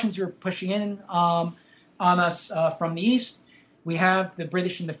Russians are pushing in on us from the east. We have the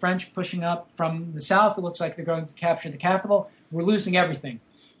British and the French pushing up from the south. It looks like they're going to capture the capital. We're losing everything.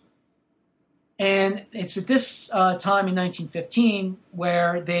 And it's at this time in 1915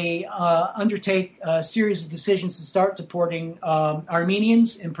 where they undertake a series of decisions to start deporting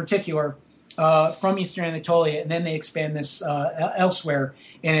Armenians in particular from eastern Anatolia, and then they expand this elsewhere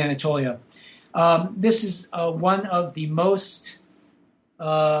in Anatolia. This is one of the most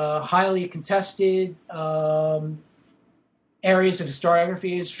highly contested areas of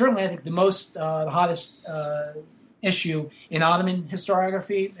historiography. It's certainly, I think, the hottest issue in Ottoman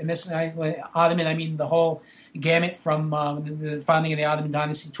historiography. And this, Ottoman, I mean the whole gamut from the founding of the Ottoman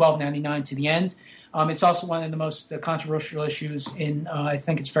dynasty, 1299, to the end. It's also one of the most controversial issues in, I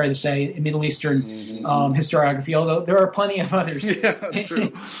think it's fair to say, in Middle Eastern historiography, although there are plenty of others. Yeah, that's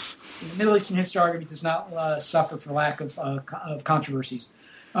true. Middle Eastern historiography does not suffer for lack of controversies.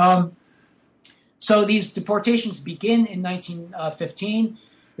 So these deportations begin in 1915.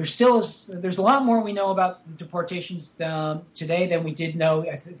 There's a lot more we know about deportations today than we did know.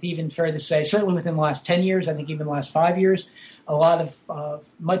 I think even fair to say, certainly within the last 10 years, I think even the last 5 years, a lot of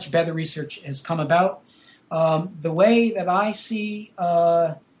much better research has come about. The way that I see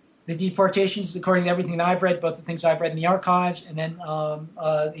the deportations, according to everything that I've read, both the things I've read in the archives and then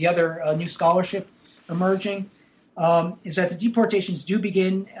the other new scholarship emerging, is that the deportations do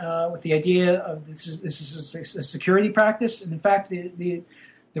begin with the idea of this is a security practice. And in fact, the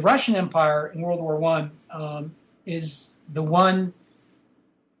Russian Empire in World War I is the one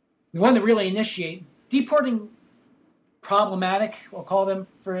that really initiate deporting problematic, we'll call them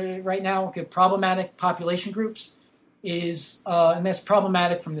for right now, problematic population groups and that's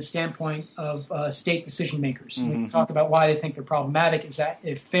problematic from the standpoint of state decision makers. We can talk about why they think they're problematic. Is that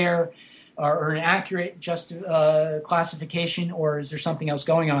a fair or an accurate classification, or is there something else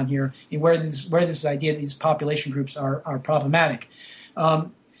going on here where this idea that these population groups are problematic?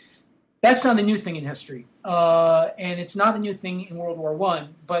 That's not a new thing in history, and it's not a new thing in World War I,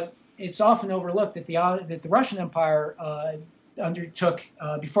 but it's often overlooked that the Russian Empire undertook,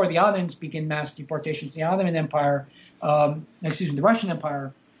 before the Ottomans began mass deportations, the Russian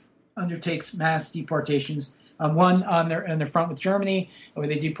Empire undertakes mass deportations, one on their front with Germany, where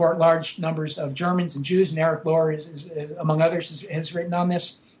they deport large numbers of Germans and Jews, and Eric Lohr, among others, has written on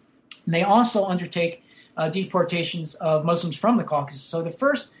this. And they also undertake deportations of Muslims from the Caucasus. So the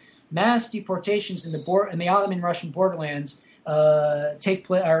first mass deportations in the Ottoman Russian borderlands are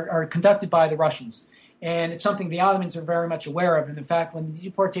conducted by the Russians. And it's something the Ottomans are very much aware of. And in fact, when the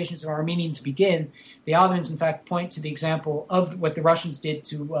deportations of Armenians begin, the Ottomans, in fact, point to the example of what the Russians did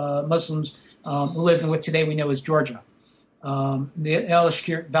to Muslims who live in what today we know as Georgia. The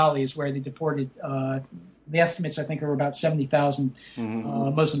El-Ashkirt Valley is where they deported, the estimates, I think, are about 70,000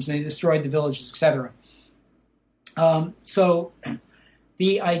 Muslims, and they destroyed the villages, etc. So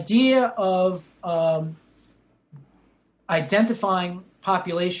the idea of identifying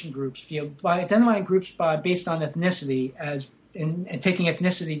population groups, by identifying groups based on ethnicity and taking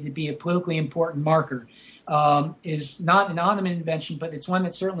ethnicity to be a politically important marker, is not an Ottoman invention, but it's one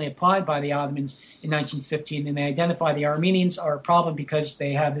that's certainly applied by the Ottomans in 1915. And they identify the Armenians are a problem because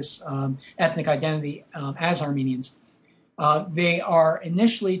they have this ethnic identity as Armenians. They are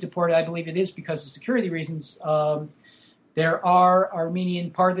initially deported, I believe it is because of security reasons. There are Armenian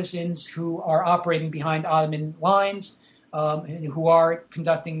partisans who are operating behind Ottoman lines, who are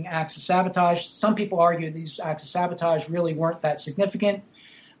conducting acts of sabotage. Some people argue these acts of sabotage really weren't that significant.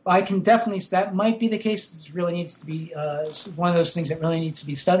 I can definitely, that might be the case. This really needs to be one of those things that really needs to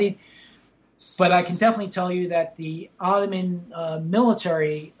be studied. But I can definitely tell you that the Ottoman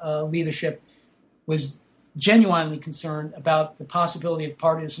military leadership was genuinely concerned about the possibility of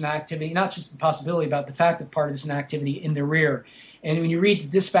partisan activity, not just the possibility, about the fact of partisan activity in the rear. And when you read the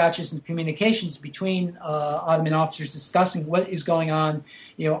dispatches and communications between Ottoman officers discussing what is going on,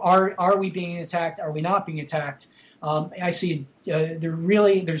 are we being attacked? Are we not being attacked? I see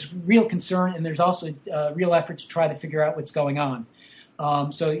there's real concern, and there's also real effort to try to figure out what's going on. There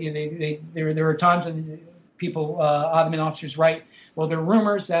are times when Ottoman officers write, well, there are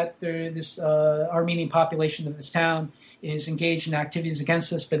rumors that this Armenian population of this town is engaged in activities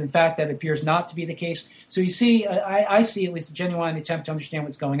against us, but in fact that appears not to be the case. So you see, I see at least a genuine attempt to understand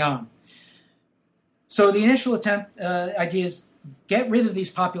what's going on. So the initial idea is get rid of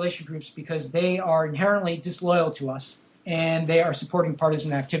these population groups because they are inherently disloyal to us and they are supporting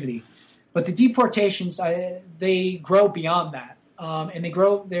partisan activity. But the deportations, they grow beyond that, and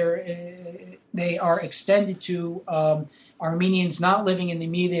they are extended to Armenians not living in the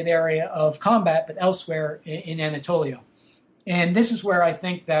immediate area of combat, but elsewhere in Anatolia. And this is where I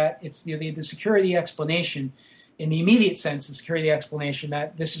think that it's the security explanation, in the immediate sense, the security explanation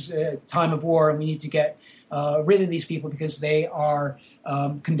that this is a time of war and we need to get rid of these people because they are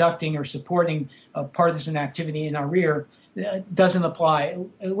conducting or supporting partisan activity in our rear, doesn't apply.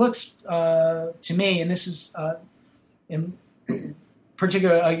 It looks to me, and this is in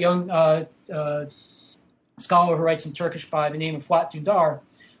particular a young scholar who writes in Turkish by the name of Fuat Dündar,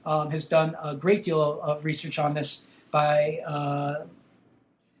 has done a great deal of research on this by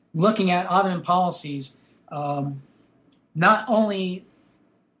looking at Ottoman policies, not only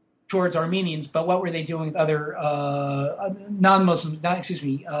towards Armenians, but what were they doing with other non-Muslims,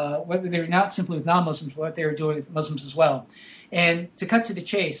 whether they were not simply with non-Muslims, but what they were doing with Muslims as well. And to cut to the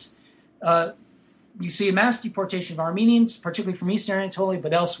chase, you see a mass deportation of Armenians, particularly from Eastern Anatolia,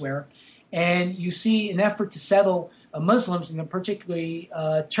 but elsewhere. And you see an effort to settle Muslims, and particularly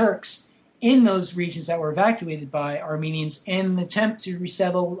Turks, in those regions that were evacuated by Armenians, in an attempt to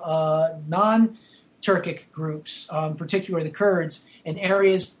resettle non-Turkic groups, particularly the Kurds, in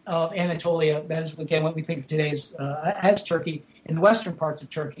areas of Anatolia, that is, again, what we think of today as Turkey, in the western parts of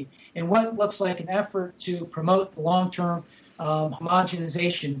Turkey, in what looks like an effort to promote the long-term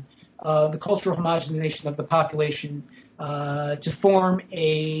homogenization, the cultural homogenization of the population to form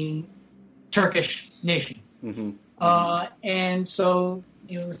a Turkish nation. Mm-hmm. And so,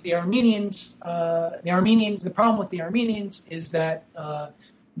 with the Armenians, the problem with the Armenians is that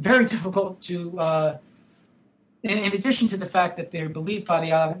very difficult to, in addition to the fact that they're believed by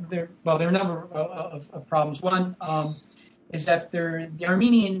there are a number of problems. One is that the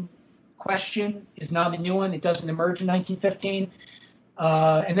Armenian question is not a new one. It doesn't emerge in 1915.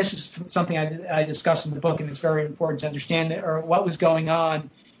 And this is something I discuss in the book, and it's very important to understand what was going on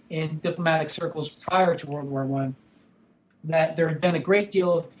in diplomatic circles prior to World War I, that there had been a great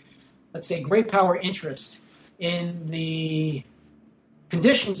deal of, let's say, great power interest in the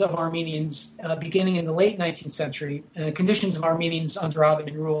conditions of Armenians beginning in the late 19th century, conditions of Armenians under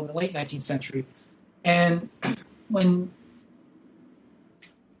Ottoman rule in the late 19th century. And when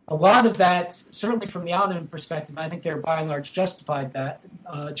a lot of that, certainly from the Ottoman perspective, I think they're by and large justified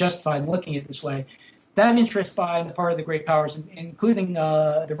in looking at it this way, that interest by the part of the great powers, including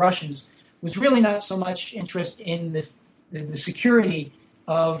the Russians, was really not so much interest in the security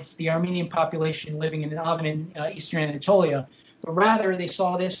of the Armenian population living in Ottoman Eastern Anatolia, but rather they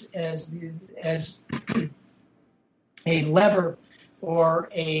saw this as a lever, or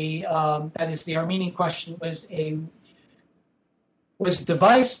that is, the Armenian question was was a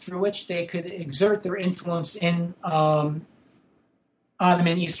device through which they could exert their influence in Ottoman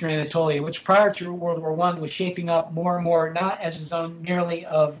Eastern Anatolia, which prior to World War I was shaping up more and more, not as a zone merely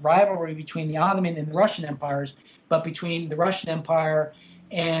of rivalry between the Ottoman and the Russian empires, but between the Russian Empire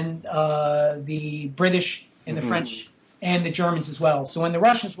and the British and the French and the Germans as well. So when the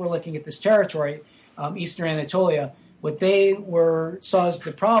Russians were looking at this territory, Eastern Anatolia, what they saw as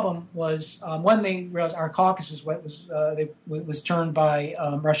the problem was, one, they realized our Caucasus was termed by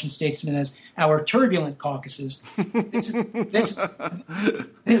Russian statesmen as our turbulent Caucasus. This is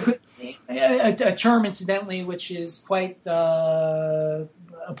a term, incidentally, which is quite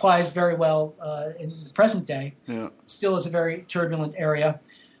applies very well in the present day. Yeah. Still is a very turbulent area.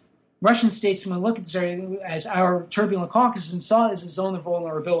 Russian statesmen look at this area as our turbulent Caucasus and saw it as a zone of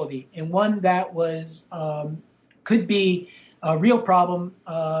vulnerability, and one that was could be a real problem.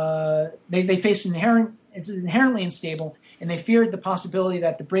 They faced it's inherently unstable, and they feared the possibility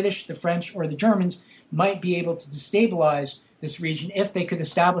that the British, the French, or the Germans might be able to destabilize this region if they could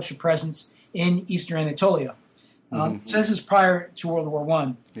establish a presence in Eastern Anatolia. So this is prior to World War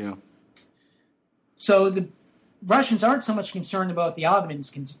I. Yeah. So the Russians aren't so much concerned about what the Ottomans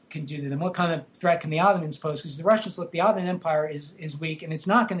can do to them. What kind of threat can the Ottomans pose? Because the Russians look, the Ottoman Empire is weak, and it's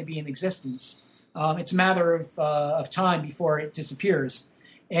not going to be in existence. It's a matter of time before it disappears.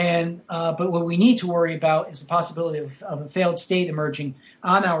 And but what we need to worry about is the possibility of a failed state emerging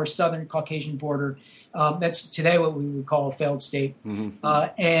on our southern Caucasian border. That's today what we would call a failed state.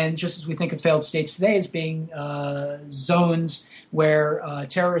 And just as we think of failed states today as being zones where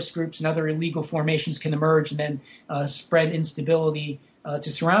terrorist groups and other illegal formations can emerge and then spread instability to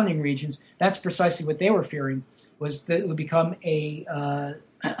surrounding regions, that's precisely what they were fearing, was that it would become a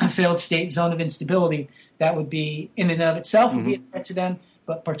failed state zone of instability that would be, in and of itself, would be a threat to them,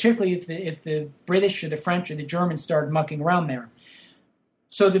 but particularly if the British or the French or the Germans started mucking around there.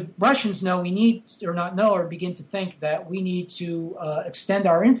 So the Russians know or begin to think that we need to extend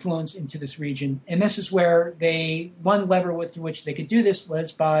our influence into this region. And this is where one lever with which they could do this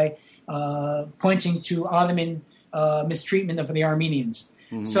was by pointing to Ottoman mistreatment of the Armenians.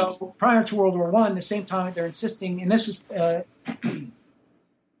 So prior to World War I, the same time they're insisting, and this was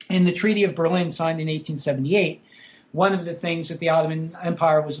in the Treaty of Berlin signed in 1878, one of the things that the Ottoman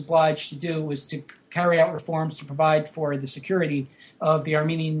Empire was obliged to do was to carry out reforms to provide for the security of the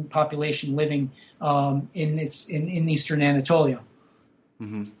Armenian population living in Eastern Anatolia.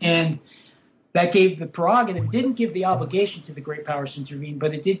 And that gave the prerogative, didn't give the obligation to the great powers to intervene,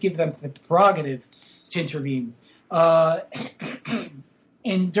 but it did give them the prerogative to intervene.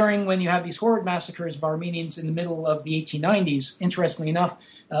 And during when you have these horrid massacres of Armenians in the middle of the 1890s, interestingly enough,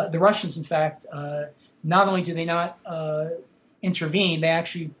 the Russians, in fact, not only do they not intervene, they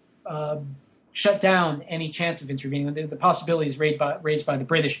actually shut down any chance of intervening. The possibility is raised by the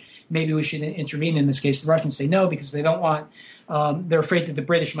British. Maybe we should intervene in this case. The Russians say no because they don't want. They're afraid that the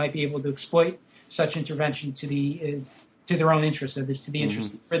British might be able to exploit such intervention to their own interests, that is, to the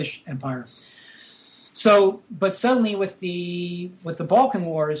interests of the British Empire. So, but suddenly with the Balkan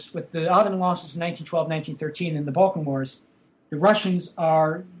Wars, with the Ottoman losses in 1912, 1913, and the Balkan Wars, the Russians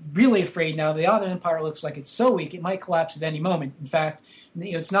are really afraid now. The Ottoman Empire looks like it's so weak it might collapse at any moment. In fact,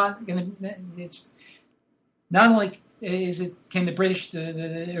 it's not going to. It's not only can the British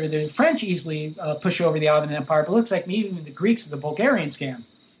or the French easily push over the Ottoman Empire, but it looks like even the Greeks or the Bulgarians can.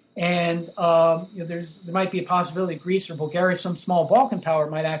 And there might be a possibility Greece or Bulgaria, some small Balkan power,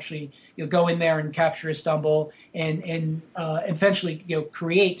 might actually go in there and capture Istanbul and eventually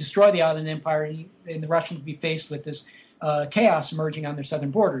destroy the Ottoman Empire, and the Russians would be faced with this chaos emerging on their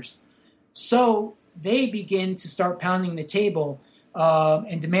southern borders. So they begin to start pounding the table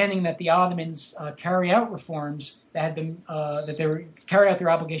and demanding that the Ottomans carry out reforms that had been carry out their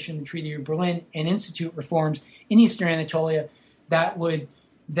obligation in the Treaty of Berlin and institute reforms in Eastern Anatolia that would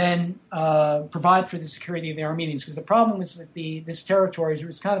then provide for the security of the Armenians. Because the problem is that this territory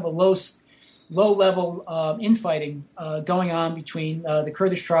is kind of a low-level infighting going on between the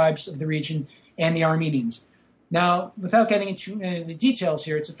Kurdish tribes of the region and the Armenians. Now, without getting into the details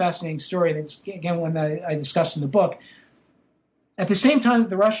here, it's a fascinating story that's, again, one that I discussed in the book. At the same time that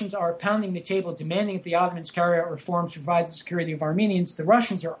the Russians are pounding the table, demanding that the Ottomans carry out reforms to provide the security of Armenians, the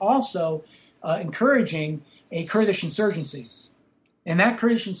Russians are also encouraging a Kurdish insurgency. And that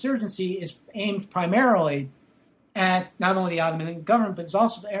Kurdish insurgency is aimed primarily at not only the Ottoman government, but it's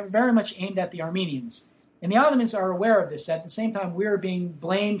also very much aimed at the Armenians. And the Ottomans are aware of this. At the same time, we're being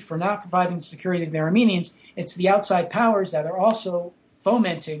blamed for not providing the security of the Armenians. It's the outside powers that are also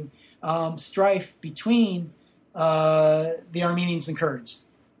fomenting strife between the Armenians and Kurds.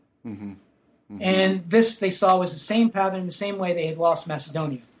 And this they saw was the same pattern, the same way they had lost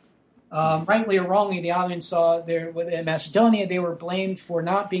Macedonia. Rightly or wrongly, the Ottomans saw in Macedonia, they were blamed for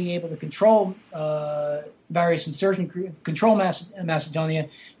not being able to control various insurgent groups, control Macedonia.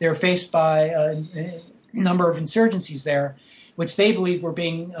 They were faced by a number of insurgencies there, which they believed were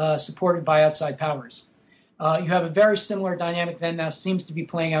being supported by outside powers. You have a very similar dynamic then now seems to be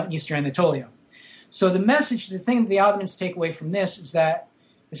playing out in Eastern Anatolia. So the thing that the Ottomans take away from this is that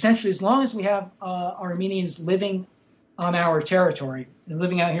essentially as long as we have Armenians living on our territory, and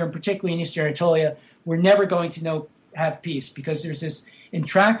living out here, and particularly in Eastern Anatolia, we're never going to have peace because there's this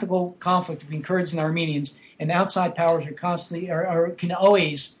intractable conflict between Kurds and Armenians, and outside powers are constantly can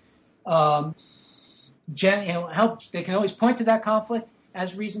always help. They can always point to that conflict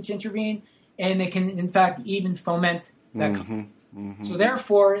as reason to intervene, and they can in fact even foment that conflict. So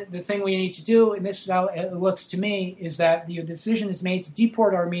therefore, the thing we need to do, and this is how it looks to me, is that the decision is made to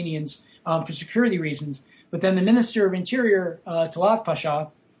deport Armenians for security reasons. But then the Minister of Interior, Talat Pasha,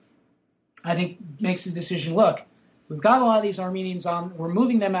 I think makes the decision, look, we've got a lot of these Armenians on, we're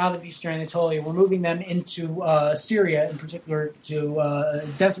moving them out of Eastern Anatolia, we're moving them into Syria, in particular to a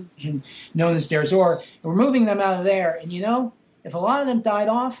desert region known as Deir Zor, and we're moving them out of there. And if a lot of them died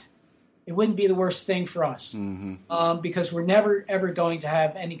off, it wouldn't be the worst thing for us because we're never, ever going to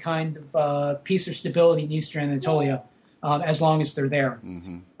have any kind of peace or stability in Eastern Anatolia. As long as they're there.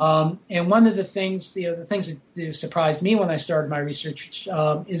 And one of the things, the things that surprised me when I started my research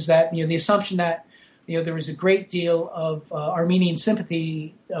is that, the assumption that, there was a great deal of Armenian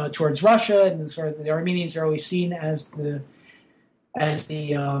sympathy towards Russia, and sort of the Armenians are always seen as the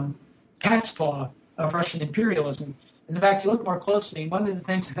cat's paw of Russian imperialism. As in fact, you look more closely, one of the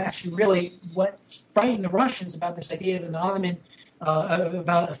things that actually really what frightened the Russians about this idea of an Ottoman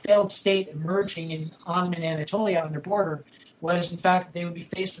about a failed state emerging in Ottoman Anatolia on their border was, in fact, they would be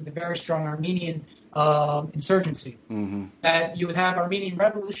faced with a very strong Armenian insurgency. That you would have Armenian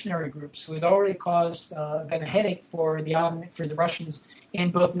revolutionary groups who had already been a headache for the Russians in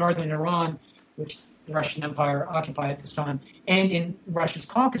both northern Iran, which the Russian Empire occupied at this time, and in Russia's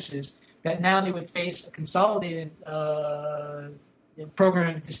Caucasus, that now they would face a consolidated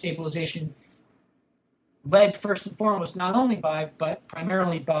program of destabilization led first and foremost but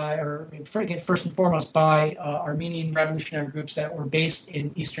primarily by Armenian revolutionary groups that were based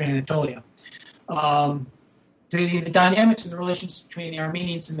in Eastern Anatolia. The dynamics of the relations between the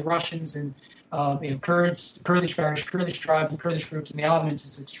Armenians and the Russians and Kurds, various Kurdish tribes and Kurdish groups and the Ottomans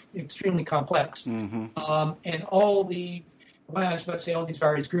is extremely complex. And all these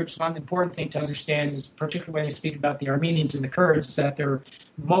various groups, one important thing to understand is, particularly when they speak about the Armenians and the Kurds, is that there are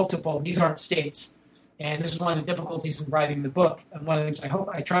multiple, these aren't states. And this is one of the difficulties in writing the book. And one of the things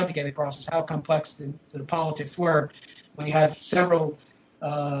I tried to get across is how complex the politics were when you have several,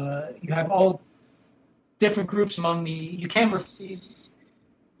 you have all different groups among you have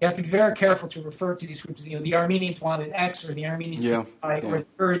to be very careful to refer to these groups. The Armenians wanted X, or the Armenians or the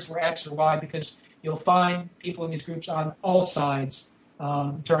Kurds were X or Y, because you'll find people in these groups on all sides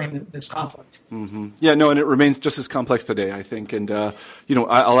during this conflict. Yeah, no, and it remains just as complex today, I think. And,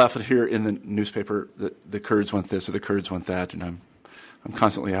 I'll often hear in the newspaper that the Kurds want this or the Kurds want that, and I'm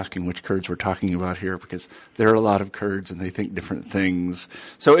constantly asking which Kurds we're talking about here, because there are a lot of Kurds and they think different things.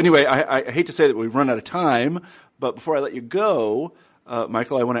 So anyway, I hate to say that we've run out of time, but before I let you go,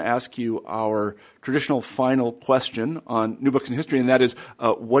 Michael, I want to ask you our traditional final question on New Books in History, and that is,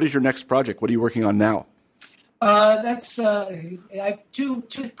 what is your next project? What are you working on now? I have two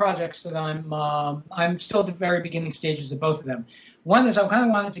projects that I'm still at the very beginning stages of both of them. One is I kind of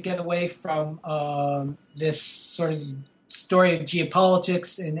wanted to get away from this sort of story of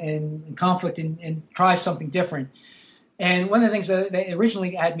geopolitics and conflict and try something different. And one of the things that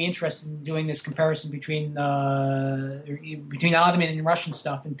originally had me interested in doing this comparison between Ottoman and Russian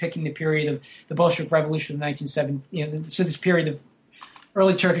stuff, and picking the period of the Bolshevik Revolution of 1970, so this period of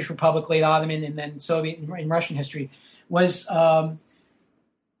early Turkish Republic, late Ottoman, and then Soviet and Russian history, was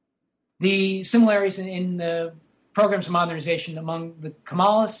the similarities in the programs of modernization among the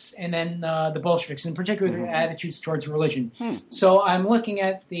Kemalists and then the Bolsheviks, in particular their attitudes towards religion. So I'm looking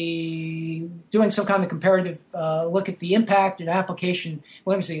at doing some kind of comparative look at the impact and application,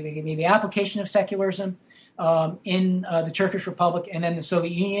 the application of secularism in the Turkish Republic and then the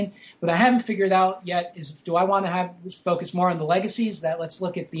Soviet Union. What I haven't figured out yet is, do I want to focus more on the legacies, that let's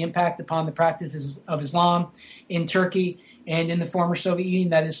look at the impact upon the practice of Islam in Turkey and in the former Soviet Union,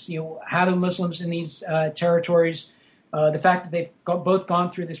 that is, how do Muslims in these territories, the fact that they've both gone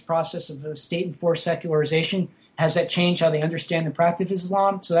through this process of state-enforced secularization, has that changed how they understand the practice of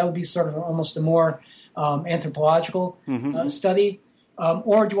Islam? So that would be sort of almost a more anthropological study.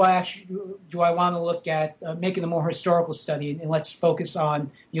 Or do I want to look at making a more historical study, and let's focus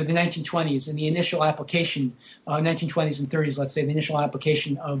on the 1920s and the initial application, 1920s and 30s, let's say, the initial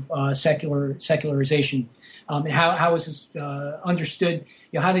application of secularization. And how was this understood?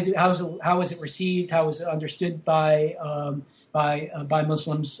 How was it received? How was it understood by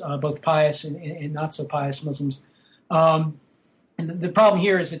Muslims, both pious and not so pious Muslims? And the problem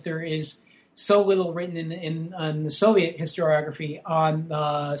here is that there is so little written in the Soviet historiography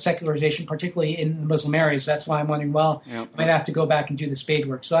on secularization, particularly in the Muslim areas. That's why I'm wondering, I might have to go back and do the spade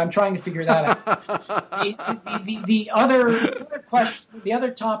work. So I'm trying to figure that out. The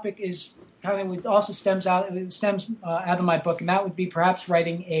other topic is kind of also stems out of my book, and that would be perhaps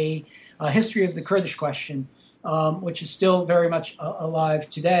writing a history of the Kurdish question, which is still very much alive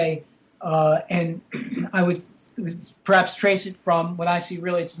today. And I would perhaps trace it from what I see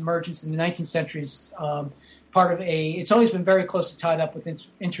really its emergence in the 19th century's it's always been very closely tied up with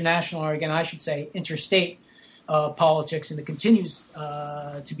international, or again, I should say, interstate politics, and it continues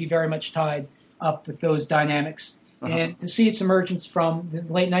to be very much tied up with those dynamics. Uh-huh. And to see its emergence from the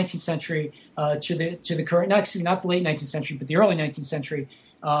late 19th century to the current, not the late 19th century, but the early 19th century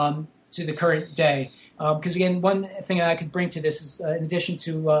to the current day. Because again, one thing that I could bring to this is, in addition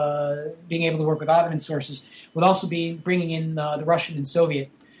to being able to work with Ottoman sources, would also be bringing in the Russian and Soviet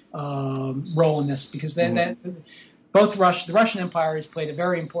role in this, because the Russian Empire has played a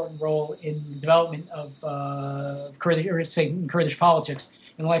very important role in the development of Kurdish politics,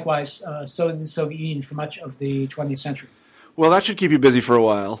 and likewise, so did the Soviet Union for much of the 20th century. Well, that should keep you busy for a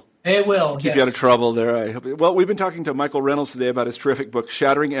while. It will. Keep you out of trouble there, I hope. Well, we've been talking to Michael Reynolds today about his terrific book,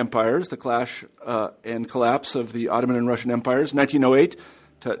 Shattering Empires, The Clash and Collapse of the Ottoman and Russian Empires, 1908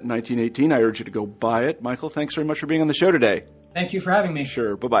 to 1918. I urge you to go buy it. Michael, thanks very much for being on the show today. Thank you for having me.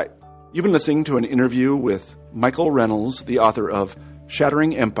 Sure. Bye-bye. You've been listening to an interview with Michael Reynolds, the author of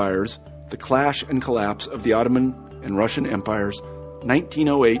Shattering Empires, The Clash and Collapse of the Ottoman and Russian Empires,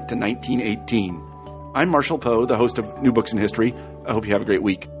 1908 to 1918. I'm Marshall Poe, the host of New Books in History. I hope you have a great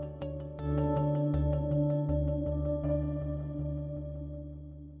week.